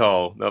bad at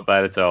all.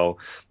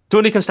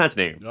 Tony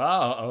Constantino.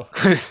 Uh-oh.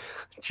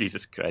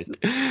 Jesus Christ.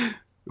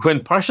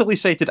 When partially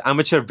sighted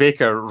amateur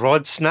baker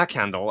Rod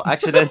Snackhandle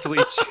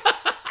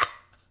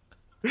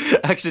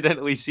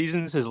accidentally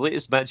seasons his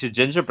latest batch of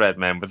gingerbread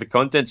men with the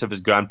contents of his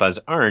grandpa's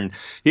urn,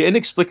 he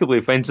inexplicably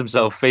finds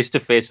himself face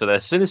to face with a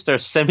sinister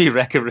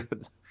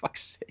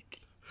fuck's sake.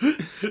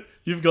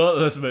 You've got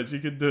this, Mitch. You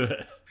can do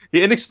it.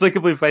 He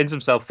inexplicably finds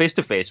himself face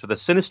to face with a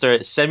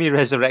sinister,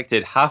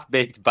 semi-resurrected,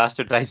 half-baked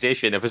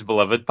bastardization of his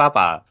beloved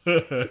papa.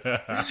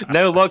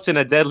 Now locked in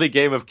a deadly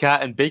game of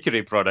cat and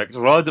bakery product,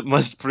 Rod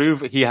must prove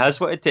he has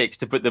what it takes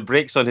to put the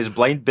brakes on his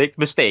blind-baked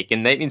mistake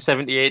in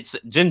 1978's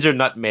Ginger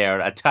Nut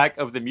Mare: Attack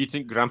of the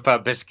Mutant Grandpa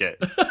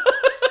Biscuit.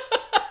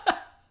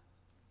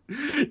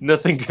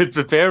 Nothing could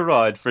prepare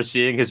Rod for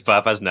seeing his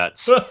papa's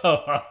nuts.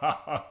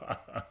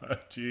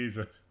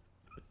 Jesus.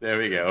 There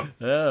we go.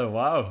 Oh,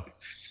 wow.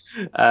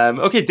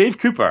 Okay, Dave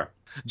Cooper.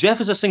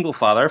 Jeff is a single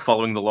father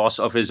following the loss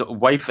of his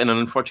wife in an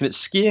unfortunate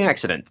skiing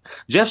accident.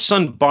 Jeff's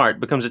son Bart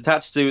becomes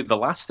attached to the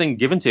last thing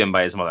given to him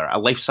by his mother, a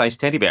life-size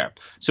teddy bear.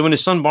 So when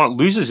his son Bart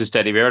loses his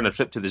teddy bear on a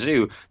trip to the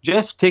zoo,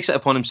 Jeff takes it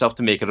upon himself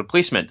to make a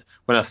replacement.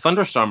 When a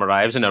thunderstorm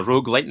arrives and a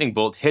rogue lightning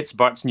bolt hits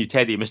Bart's new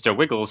teddy, Mr.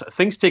 Wiggles,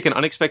 things take an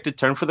unexpected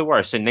turn for the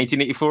worse in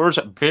 1984's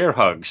Bear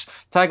Hugs.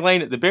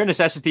 Tagline, the bare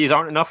necessities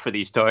aren't enough for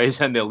these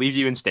toys and they'll leave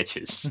you in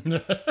stitches.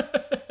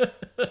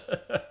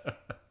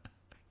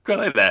 Quite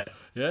like that.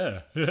 Yeah,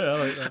 I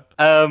like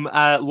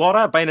that.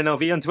 Laura, buying an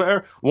LV on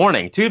Twitter.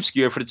 Warning, too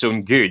obscure for its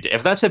own good.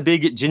 If that's a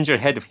big ginger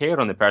head of hair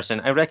on the person,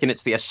 I reckon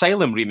it's the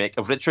Asylum remake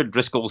of Richard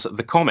Driscoll's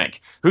The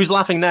Comic. Who's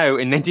laughing now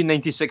in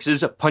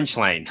 1996's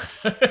Punchline?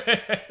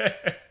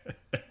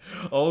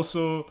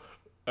 Also,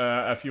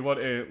 if you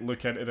want to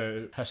look into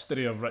the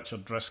history of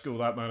Richard Driscoll,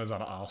 that man is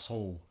an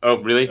asshole. Oh,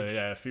 really?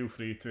 Yeah, feel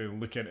free to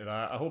look into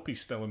that. I hope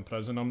he's still in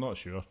prison, I'm not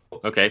sure.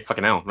 Okay,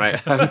 fucking hell,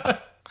 right.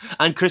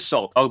 And Chris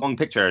Salt, all long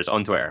pictures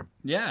on Twitter.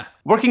 Yeah.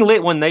 Working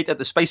late one night at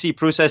the spicy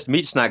processed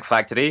meat snack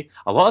factory.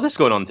 A lot of this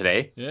going on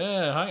today.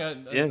 Yeah,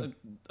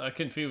 I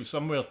can feel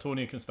somewhere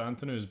Tony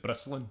Constantino is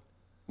bristling.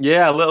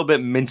 Yeah, a little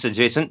bit mince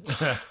adjacent.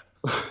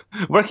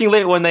 Working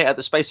late one night at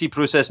the spicy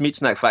processed meat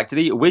snack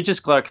factory, wages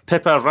clerk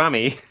Pippa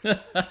Rami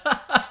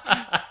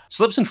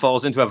slips and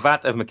falls into a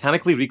vat of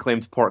mechanically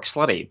reclaimed pork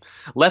slurry.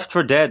 Left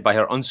for dead by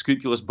her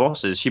unscrupulous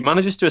bosses, she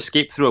manages to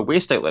escape through a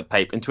waste outlet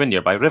pipe into a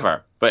nearby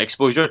river. But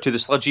exposure to the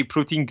sludgy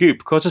protein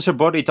goop causes her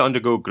body to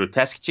undergo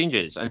grotesque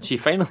changes, and she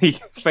finally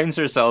finds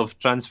herself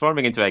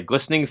transforming into a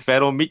glistening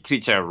feral meat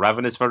creature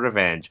ravenous for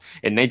revenge.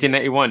 In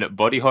 1991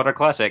 body horror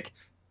classic,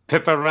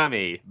 Pippa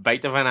Rami,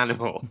 Bite of an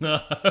Animal.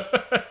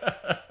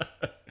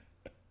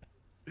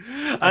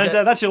 And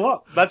that's your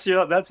lot. That's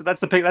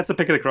the pick. That's the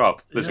pick of the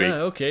crop this week.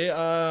 Okay.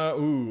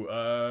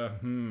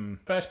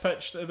 Best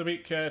pitch of the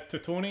week to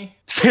Tony.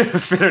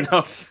 Fair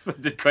enough.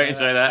 Did quite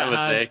enjoy that. I would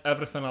say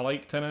everything I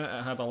liked in it.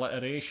 It had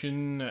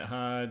alliteration. It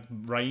had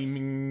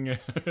rhyming.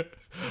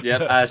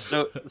 Yeah.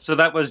 So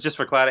that was, just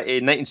for clarity,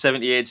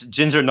 1978's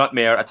Ginger Nut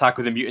Mare: Attack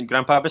of the Mutant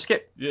Grandpa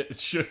Biscuit. Yeah,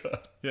 sure.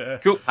 Yeah.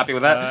 Cool. Happy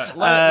with that.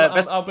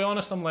 I'll be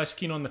honest. I'm less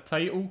keen on the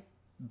title.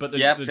 But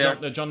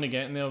the journey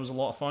getting there was a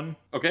lot of fun.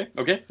 Okay,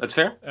 that's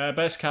fair.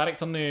 Best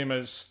character name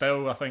is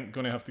still, I think,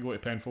 going to have to go to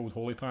Penfold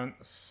Holy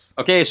Pants.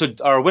 Okay, so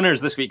our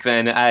winners this week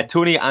then,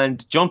 Tony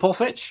and John Paul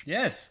Fitch.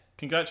 Yes,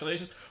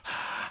 congratulations.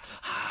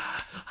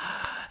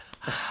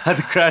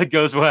 The crowd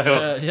goes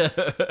wild. Yeah.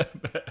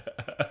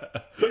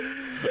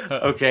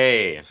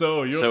 Okay.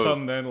 So, your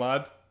turn then,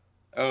 lad.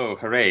 Oh,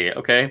 hooray,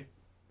 okay.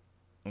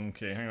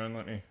 Okay, hang on,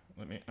 let me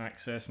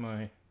access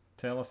my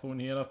telephone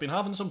here. I've been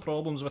having some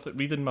problems with it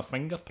reading my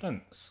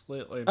fingerprints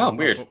lately.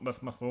 Weird.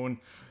 With my phone.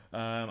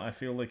 I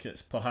feel like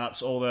it's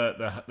perhaps all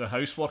the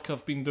housework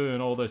I've been doing,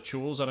 all the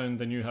chores around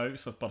the new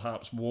house have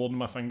perhaps worn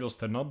my fingers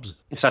to nubs.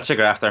 Such a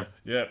grafter.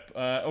 Yep.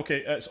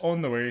 Okay, it's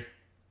on the way.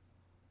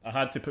 I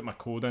had to put my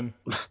code in.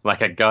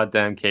 Like a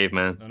goddamn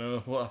caveman. I know.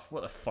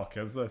 What the fuck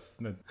is this?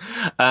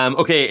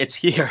 Okay, it's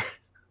here.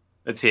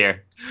 It's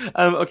here.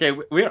 Okay,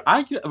 we're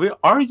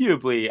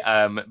arguably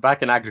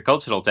back in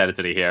agricultural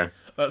territory here.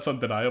 That's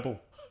undeniable.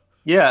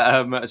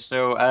 Yeah,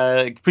 so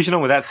pushing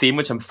on with that theme,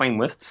 which I'm fine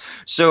with.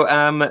 So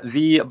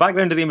the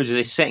background of the image is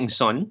a setting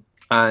sun,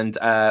 and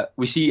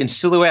we see in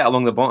silhouette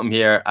along the bottom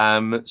here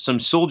some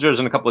soldiers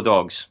and a couple of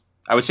dogs.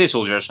 I would say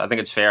soldiers. I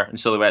think it's fair. In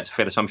silhouette, it's a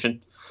fair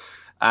assumption.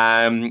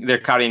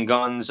 They're carrying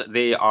guns.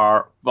 They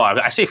are, well,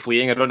 I say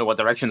fleeing. I don't know what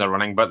direction they're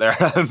running, but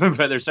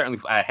they're certainly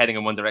heading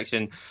in one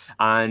direction.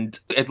 And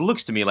it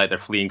looks to me like they're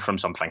fleeing from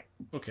something.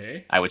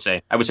 Okay. I would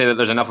say that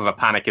there's enough of a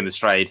panic in the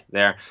stride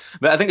there.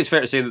 But I think it's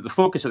fair to say that the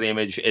focus of the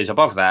image is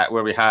above that,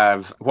 where we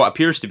have what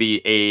appears to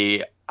be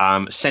a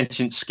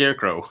sentient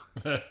scarecrow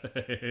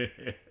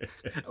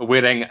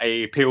wearing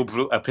a pale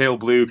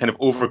blue kind of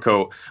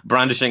overcoat,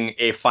 brandishing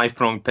a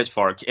 5-pronged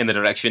pitchfork in the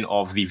direction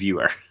of the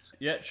viewer.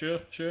 Yeah, sure.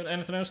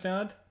 Anything else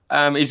to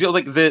add? He's got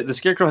like the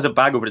scarecrow has a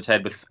bag over its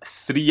head with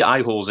 3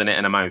 eye holes in it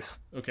and a mouth.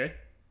 Okay.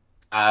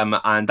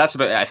 And that's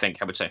about it, I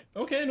think, I would say.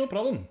 Okay, no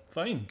problem.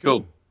 Fine.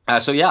 Cool.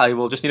 So yeah, I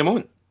will just need a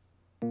moment.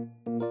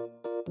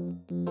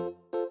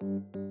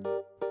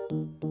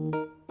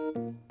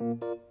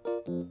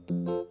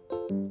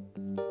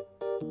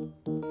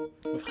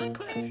 We've had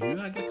quite a few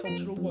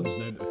agricultural ones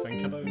now that we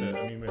think about it.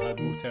 I mean, we had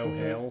Motel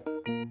Hell.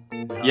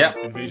 We had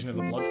Invasion of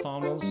the Blood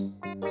Farmers.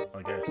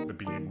 I guess the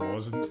being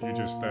wasn't. You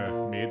just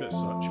made it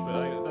such.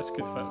 But this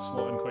could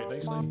slot in quite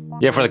nicely.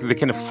 Yeah, for like the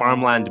kind of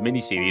farmland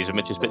miniseries of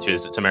Mitch's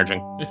Pitches, it's emerging.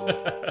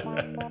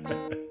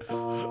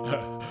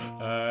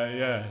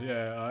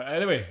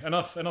 Anyway,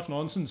 enough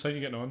nonsense. How are you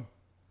getting on?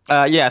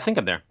 Yeah, I think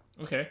I'm there.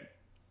 Okay.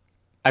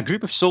 A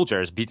group of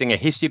soldiers beating a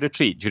hasty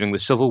retreat during the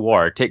Civil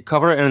War take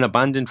cover in an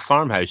abandoned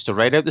farmhouse to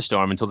ride out the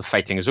storm until the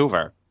fighting is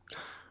over.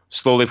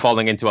 Slowly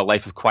falling into a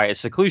life of quiet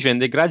seclusion,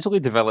 they gradually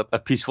develop a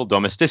peaceful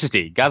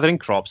domesticity, gathering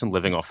crops and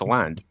living off the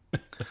land.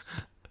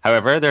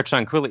 However, their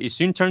tranquility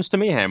soon turns to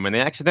mayhem when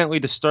they accidentally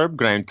disturb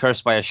ground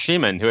cursed by a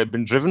shaman who had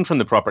been driven from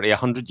the property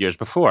 100 years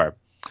before.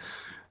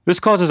 This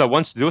causes a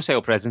once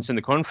docile presence in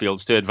the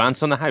cornfields to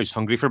advance on the house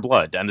hungry for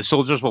blood, and the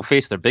soldiers will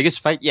face their biggest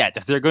fight yet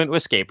if they're going to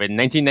escape in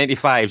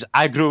 1995's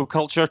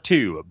Agriculture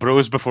 2,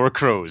 Bros Before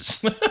Crows.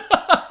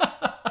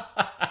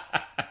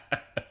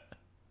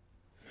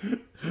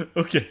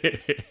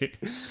 Okay.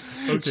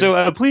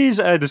 So please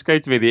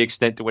describe to me the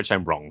extent to which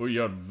I'm wrong. Well,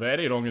 you're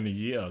very wrong in the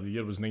year. The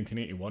year was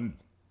 1981.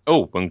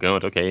 Oh, my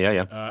God. Okay,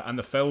 yeah. And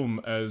the film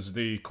is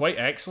the quite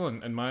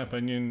excellent, in my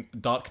opinion,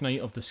 Dark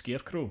Knight of the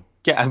Scarecrow.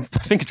 Yeah, I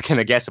think it's kind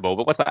of guessable,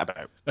 but what's that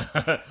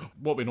about?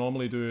 What we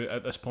normally do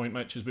at this point,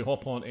 Mitch, is we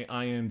hop on to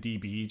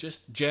IMDb,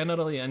 just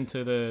generally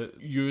into the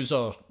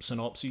user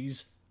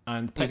synopses,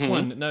 and pick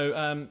one.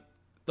 Now,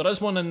 there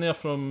is one in there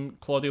from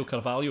Claudio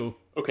Carvalho.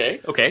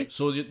 Okay.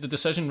 So the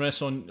decision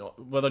rests on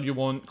whether you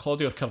want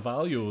Claudio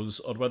Carvalho's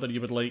or whether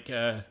you would like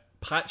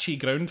patchy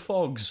ground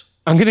fogs.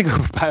 I'm going to go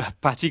for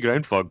patchy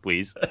ground fog,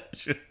 please.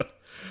 Sure.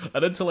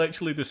 An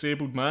intellectually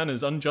disabled man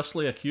is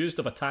unjustly accused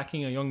of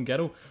attacking a young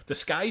girl.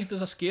 Disguised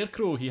as a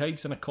scarecrow, he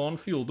hides in a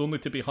cornfield only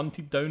to be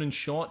hunted down and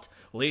shot.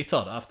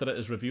 Later, after it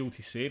is revealed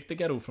he saved the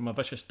girl from a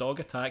vicious dog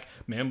attack,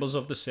 members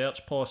of the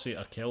search posse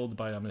are killed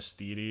by a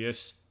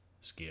mysterious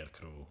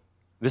scarecrow.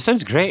 This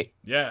sounds great.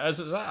 Yeah, it's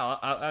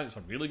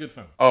a really good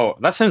film. Oh,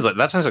 that sounds like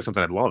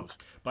something I'd love.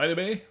 By the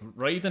way,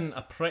 riding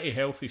a pretty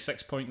healthy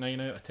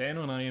 6.9 out of 10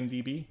 on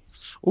IMDb.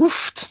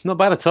 Oof, not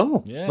bad at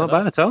all. Yeah, not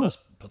bad at all. That's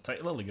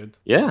particularly good.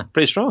 Yeah,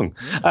 pretty strong.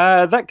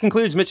 Yeah. That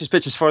concludes Mitch's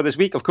Pitches for this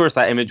week. Of course,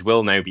 that image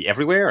will now be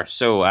everywhere,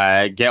 so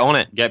get on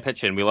it, get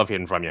pitching. We love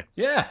hearing from you.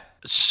 Yeah.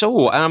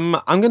 So, I'm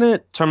going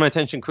to turn my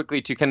attention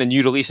quickly to kind of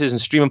new releases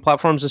and streaming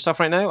platforms and stuff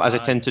right now, as I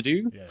tend to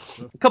do. Yes,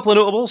 sure. A couple of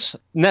notables.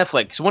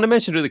 Netflix. I want to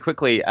mention really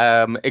quickly,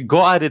 it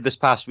got added this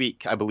past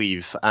week, I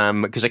believe,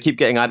 because I keep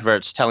getting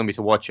adverts telling me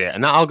to watch it,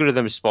 and that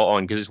algorithm is spot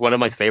on, because it's one of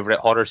my favourite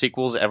horror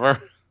sequels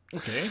ever.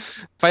 Okay.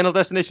 Final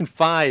Destination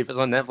 5 is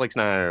on Netflix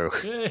now.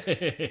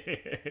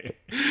 Yay.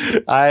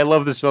 I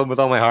love this film with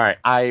all my heart.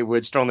 I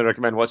would strongly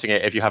recommend watching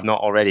it if you have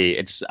not already.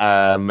 It's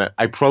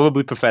I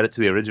probably prefer it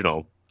to the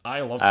original.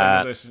 I love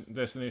Final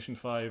Destination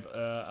 5.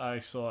 I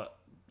saw it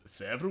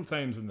several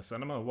times in the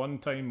cinema. One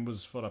time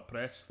was for a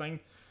press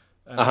thing,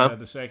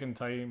 The second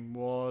time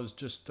was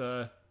just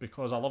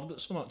because I loved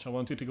it so much. I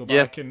wanted to go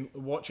back and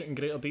watch it in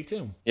greater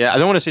detail. Yeah, I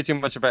don't want to say too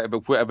much about it,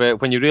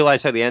 but when you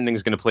realise how the ending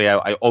is going to play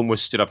out, I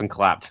almost stood up and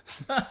clapped.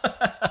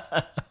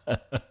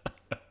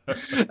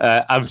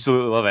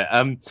 Absolutely love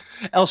it.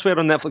 Elsewhere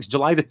on Netflix,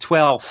 July the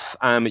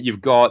 12th,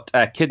 you've got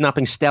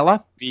Kidnapping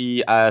Stella.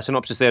 The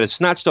synopsis there is: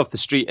 snatched off the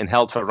street and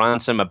held for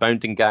ransom, a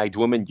bound-and-gagged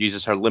woman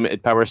uses her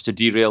limited powers to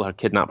derail her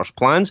kidnapper's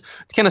plans.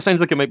 It kind of sounds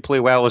like it might play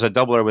well as a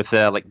doubler with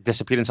like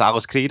Disappearance of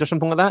Alice Creed or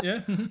something like that.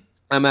 Yeah.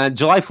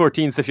 July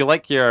 14th, if you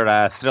like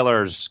your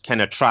thrillers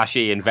kind of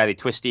trashy and very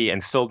twisty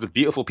and filled with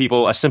beautiful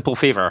people, A Simple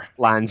Favor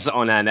lands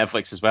on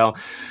Netflix as well.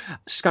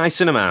 Sky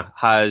Cinema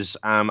has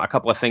a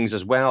couple of things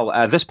as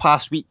well. This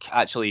past week,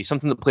 actually,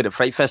 something that played at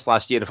Fright Fest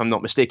last year, if I'm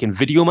not mistaken,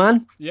 Video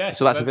Man. Yes.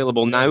 So that's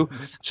available now.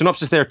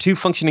 Synopsis there: two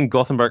functioning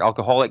Gothenburg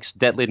alcoholics,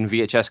 debt-laden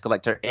VHS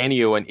collector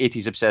Ennio and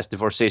 80s obsessed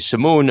divorcee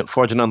Simone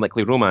forge an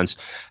unlikely romance.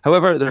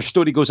 However, their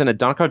story goes in a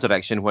darker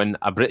direction when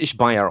a British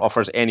buyer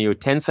offers Ennio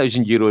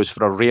 10,000 euros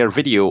for a rare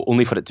video,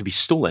 only for it to be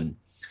stolen.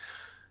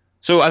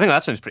 So I think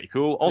that sounds pretty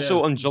cool.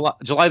 Also on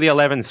July the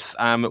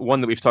 11th,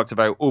 one that we've talked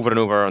about over and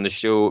over on the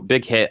show,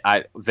 big hit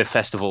at the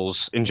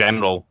festivals in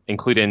general,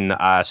 including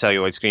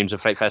Celluloid Screams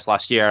and Fright Fest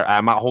last year,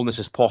 Matt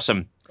Holness's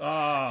Possum.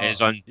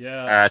 Is on.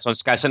 It's on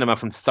Sky Cinema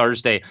from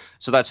Thursday.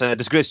 So that's a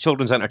disgraced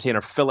children's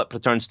entertainer Philip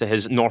returns to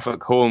his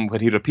Norfolk home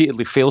where he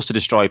repeatedly fails to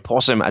destroy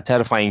Possum, a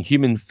terrifying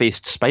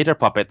human-faced spider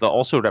puppet that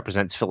also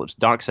represents Philip's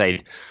dark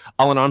side.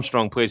 Alan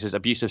Armstrong plays his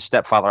abusive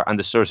stepfather and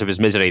the source of his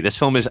misery. This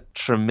film is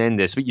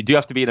tremendous, but you do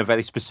have to be in a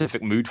very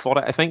specific mood for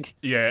it, I think.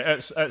 Yeah,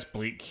 it's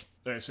bleak.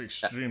 It's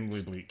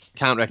extremely bleak.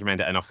 Can't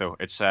recommend it enough, though.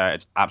 It's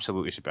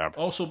absolutely superb.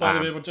 Also, by the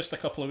way, we're just a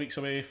couple of weeks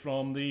away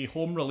from the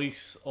home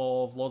release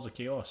of Lords of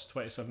Chaos,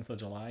 27th of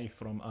July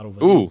from Arrow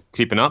Video. Ooh,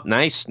 creeping up.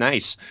 Nice.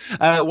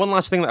 One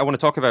last thing that I want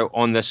to talk about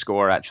on this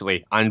score,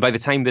 actually, and by the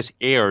time this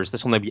airs,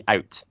 this will now be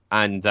out.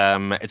 And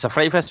it's a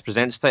Fright Fest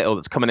Presents title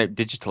that's coming out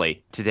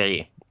digitally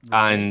today.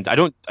 Right. And I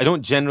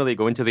don't generally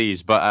go into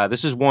these, but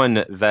this is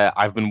one that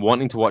I've been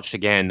wanting to watch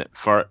again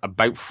for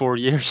about 4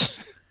 years.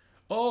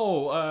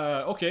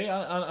 Okay.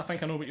 I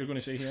think I know what you're going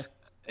to say here.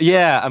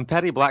 Yeah, and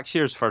Perry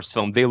Blackshear's first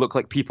film, They Look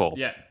Like People,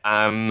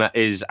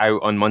 is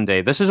out on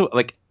Monday. This is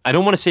like, I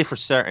don't want to say for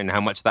certain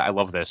how much that I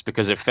love this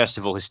because of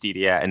festival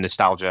hysteria and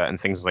nostalgia and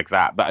things like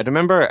that. But I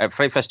remember at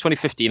Fright Fest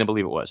 2015, I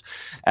believe it was,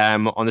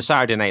 on the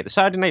Saturday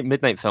night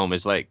midnight film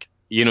is like,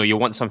 you know, you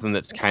want something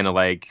that's kind of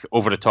like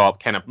over the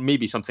top, kind of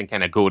maybe something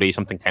kind of gory,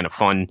 something kind of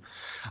fun.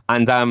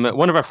 And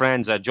one of our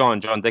friends, John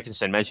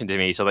Dickinson, mentioned to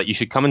me so that you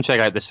should come and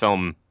check out this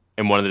film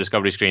in one of the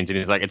Discovery screens, and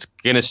he's like, it's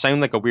going to sound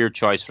like a weird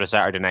choice for a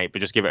Saturday night,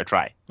 but just give it a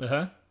try.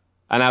 Uh-huh.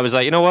 And I was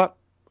like, you know what?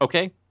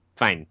 Okay,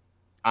 fine.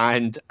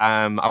 And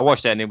I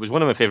watched it, and it was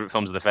one of my favorite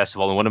films of the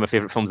festival and one of my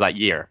favorite films that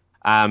year.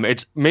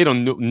 It's made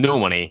on no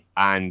money,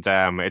 and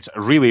it's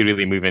really,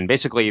 really moving.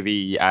 Basically,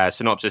 the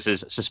synopsis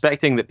is: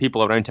 suspecting that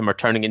people around him are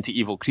turning into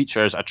evil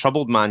creatures, a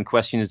troubled man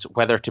questions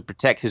whether to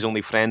protect his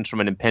only friend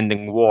from an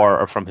impending war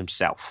or from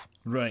himself.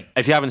 Right.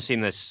 If you haven't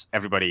seen this,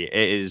 everybody,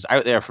 it is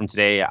out there from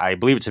today. I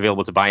believe it's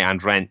available to buy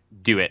and rent.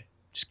 Do it.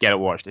 Just get it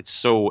watched. It's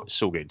so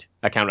good.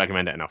 I can't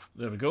recommend it enough.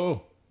 There we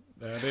go.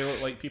 They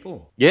Look Like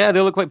People. Yeah,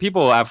 They Look Like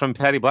People from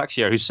Perry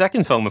Blackshear, whose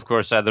second film, of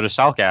course, The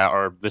Rusalka,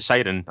 or The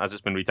Siren, as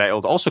it's been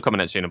retitled, also coming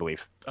out soon, I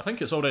believe. I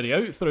think it's already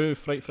out through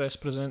Fright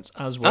Fest Presents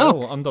as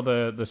well, under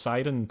the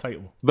Siren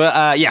title.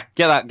 But yeah,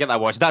 get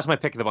that watched. That's my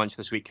pick of the bunch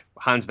this week,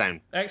 hands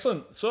down.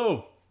 Excellent.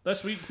 So,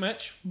 this week,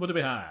 Mitch, what do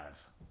we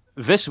have?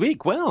 This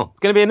week, well,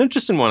 going to be an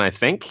interesting one, I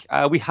think.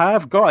 We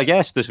have got a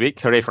guest this week.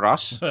 Hooray for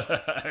us.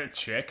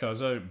 Check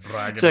us out,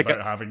 bragging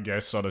about having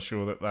guests on a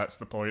show that's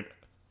the point.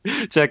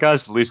 Check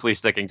us loosely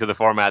sticking to the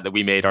format that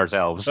we made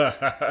ourselves. No,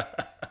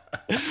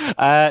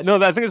 I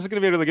think this is going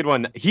to be a really good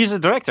one. He's a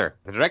director.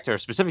 The director,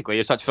 specifically,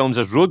 of such films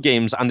as Road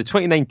Games and the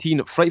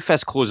 2019 Fright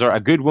Fest closer, A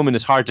Good Woman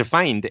is Hard to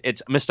Find.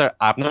 It's Mr.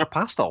 Abner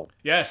Pastel.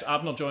 Yes,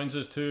 Abner joins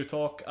us to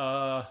talk,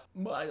 I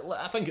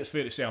think it's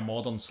fair to say, a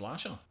modern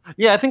slasher.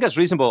 Yeah, I think that's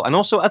reasonable. And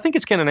also, I think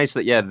it's kind of nice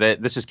that,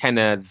 this is kind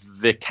of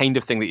the kind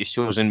of thing that he's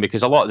chosen,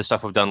 because a lot of the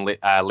stuff we've done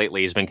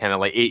lately has been kind of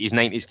like 80s,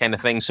 90s kind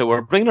of thing. So we're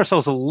bringing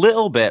ourselves a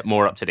little bit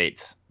more up to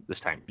date this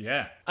time.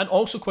 Yeah. And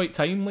also quite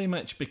timely,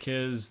 Mitch,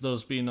 because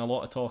there's been a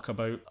lot of talk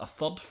about a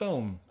third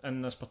film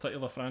in this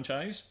particular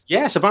franchise.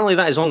 Yes, apparently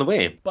that is on the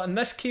way. But in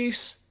this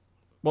case,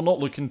 we're not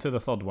looking to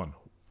the third one.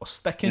 We're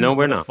sticking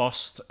with the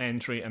first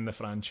entry in the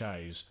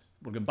franchise.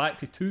 We're going back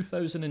to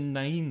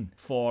 2009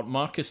 for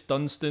Marcus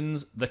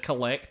Dunstan's The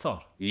Collector.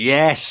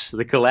 Yes,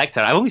 The Collector.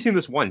 I've only seen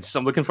this once.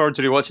 I'm looking forward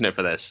to rewatching it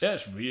for this.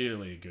 It's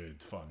really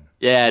good fun.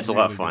 Yeah, it's really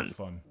a lot of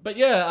fun. But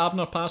yeah,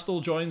 Abner Pastel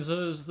joins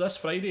us this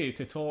Friday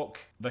to talk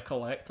The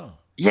Collector.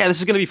 Yeah, this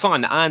is going to be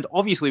fun. And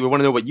obviously, we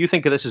want to know what you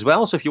think of this as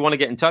well. So if you want to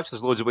get in touch,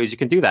 there's loads of ways you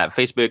can do that.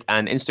 Facebook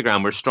and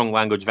Instagram, we're Strong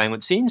Language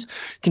Violent Scenes.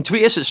 You can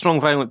tweet us at Strong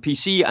Violent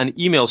PC and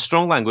email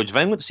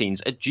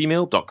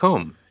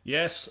stronglanguageviolentscenes@gmail.com.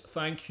 Yes,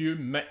 thank you,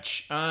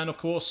 Mitch. And of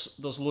course,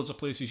 there's loads of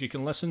places you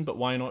can listen, but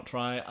why not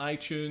try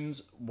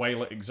iTunes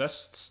while it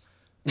exists?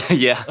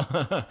 Yeah.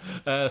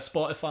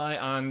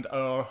 Spotify and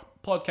our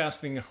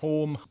podcasting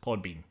home,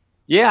 Podbean.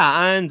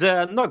 Yeah, and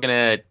I'm not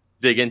going to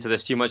dig into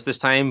this too much this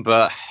time,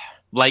 but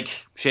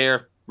like,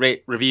 share,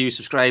 rate, review,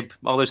 subscribe,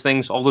 all those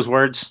things, all those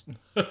words.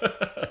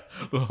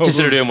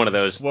 Consider doing one of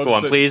those. Go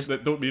on, please.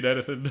 That don't mean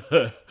anything.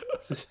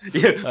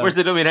 Yeah, words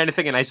that don't mean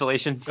anything in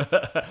isolation.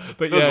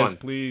 But yes,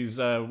 please,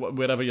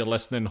 wherever you're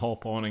listening,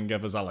 hop on and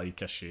give us a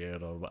like, a share,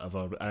 or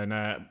whatever.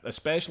 And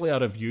especially a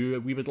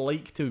review. We would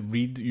like to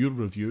read your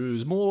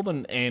reviews more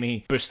than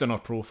any boost in our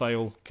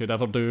profile could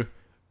ever do.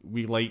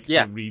 We like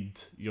to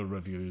read your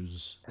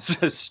reviews.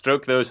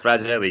 Stroke those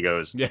fragile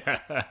egos. Yeah.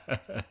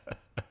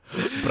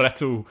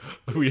 Brittle.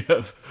 We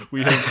have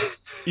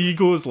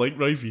egos like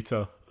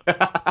Ryvita.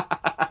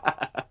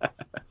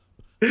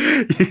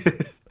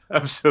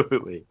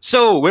 Absolutely.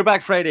 So, we're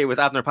back Friday with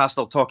Abner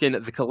Pastel talking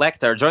The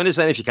Collector. Join us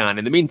then if you can.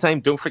 In the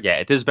meantime, don't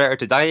forget, it is better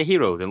to die a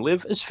hero than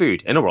live as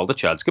food in a world of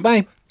chuds.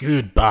 Goodbye.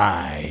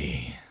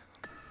 Goodbye.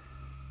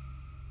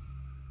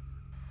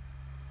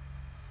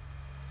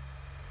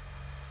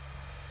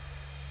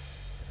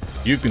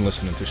 You've been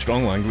listening to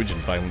Strong Language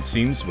and Violent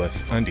Scenes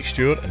with Andy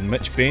Stewart and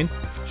Mitch Bain.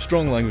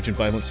 Strong Language and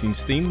Violent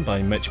Scenes theme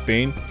by Mitch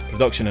Bain.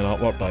 Production and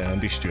artwork by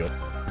Andy Stewart.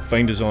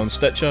 Find us on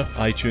Stitcher,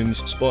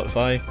 iTunes,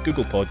 Spotify,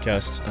 Google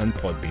Podcasts and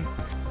Podbean.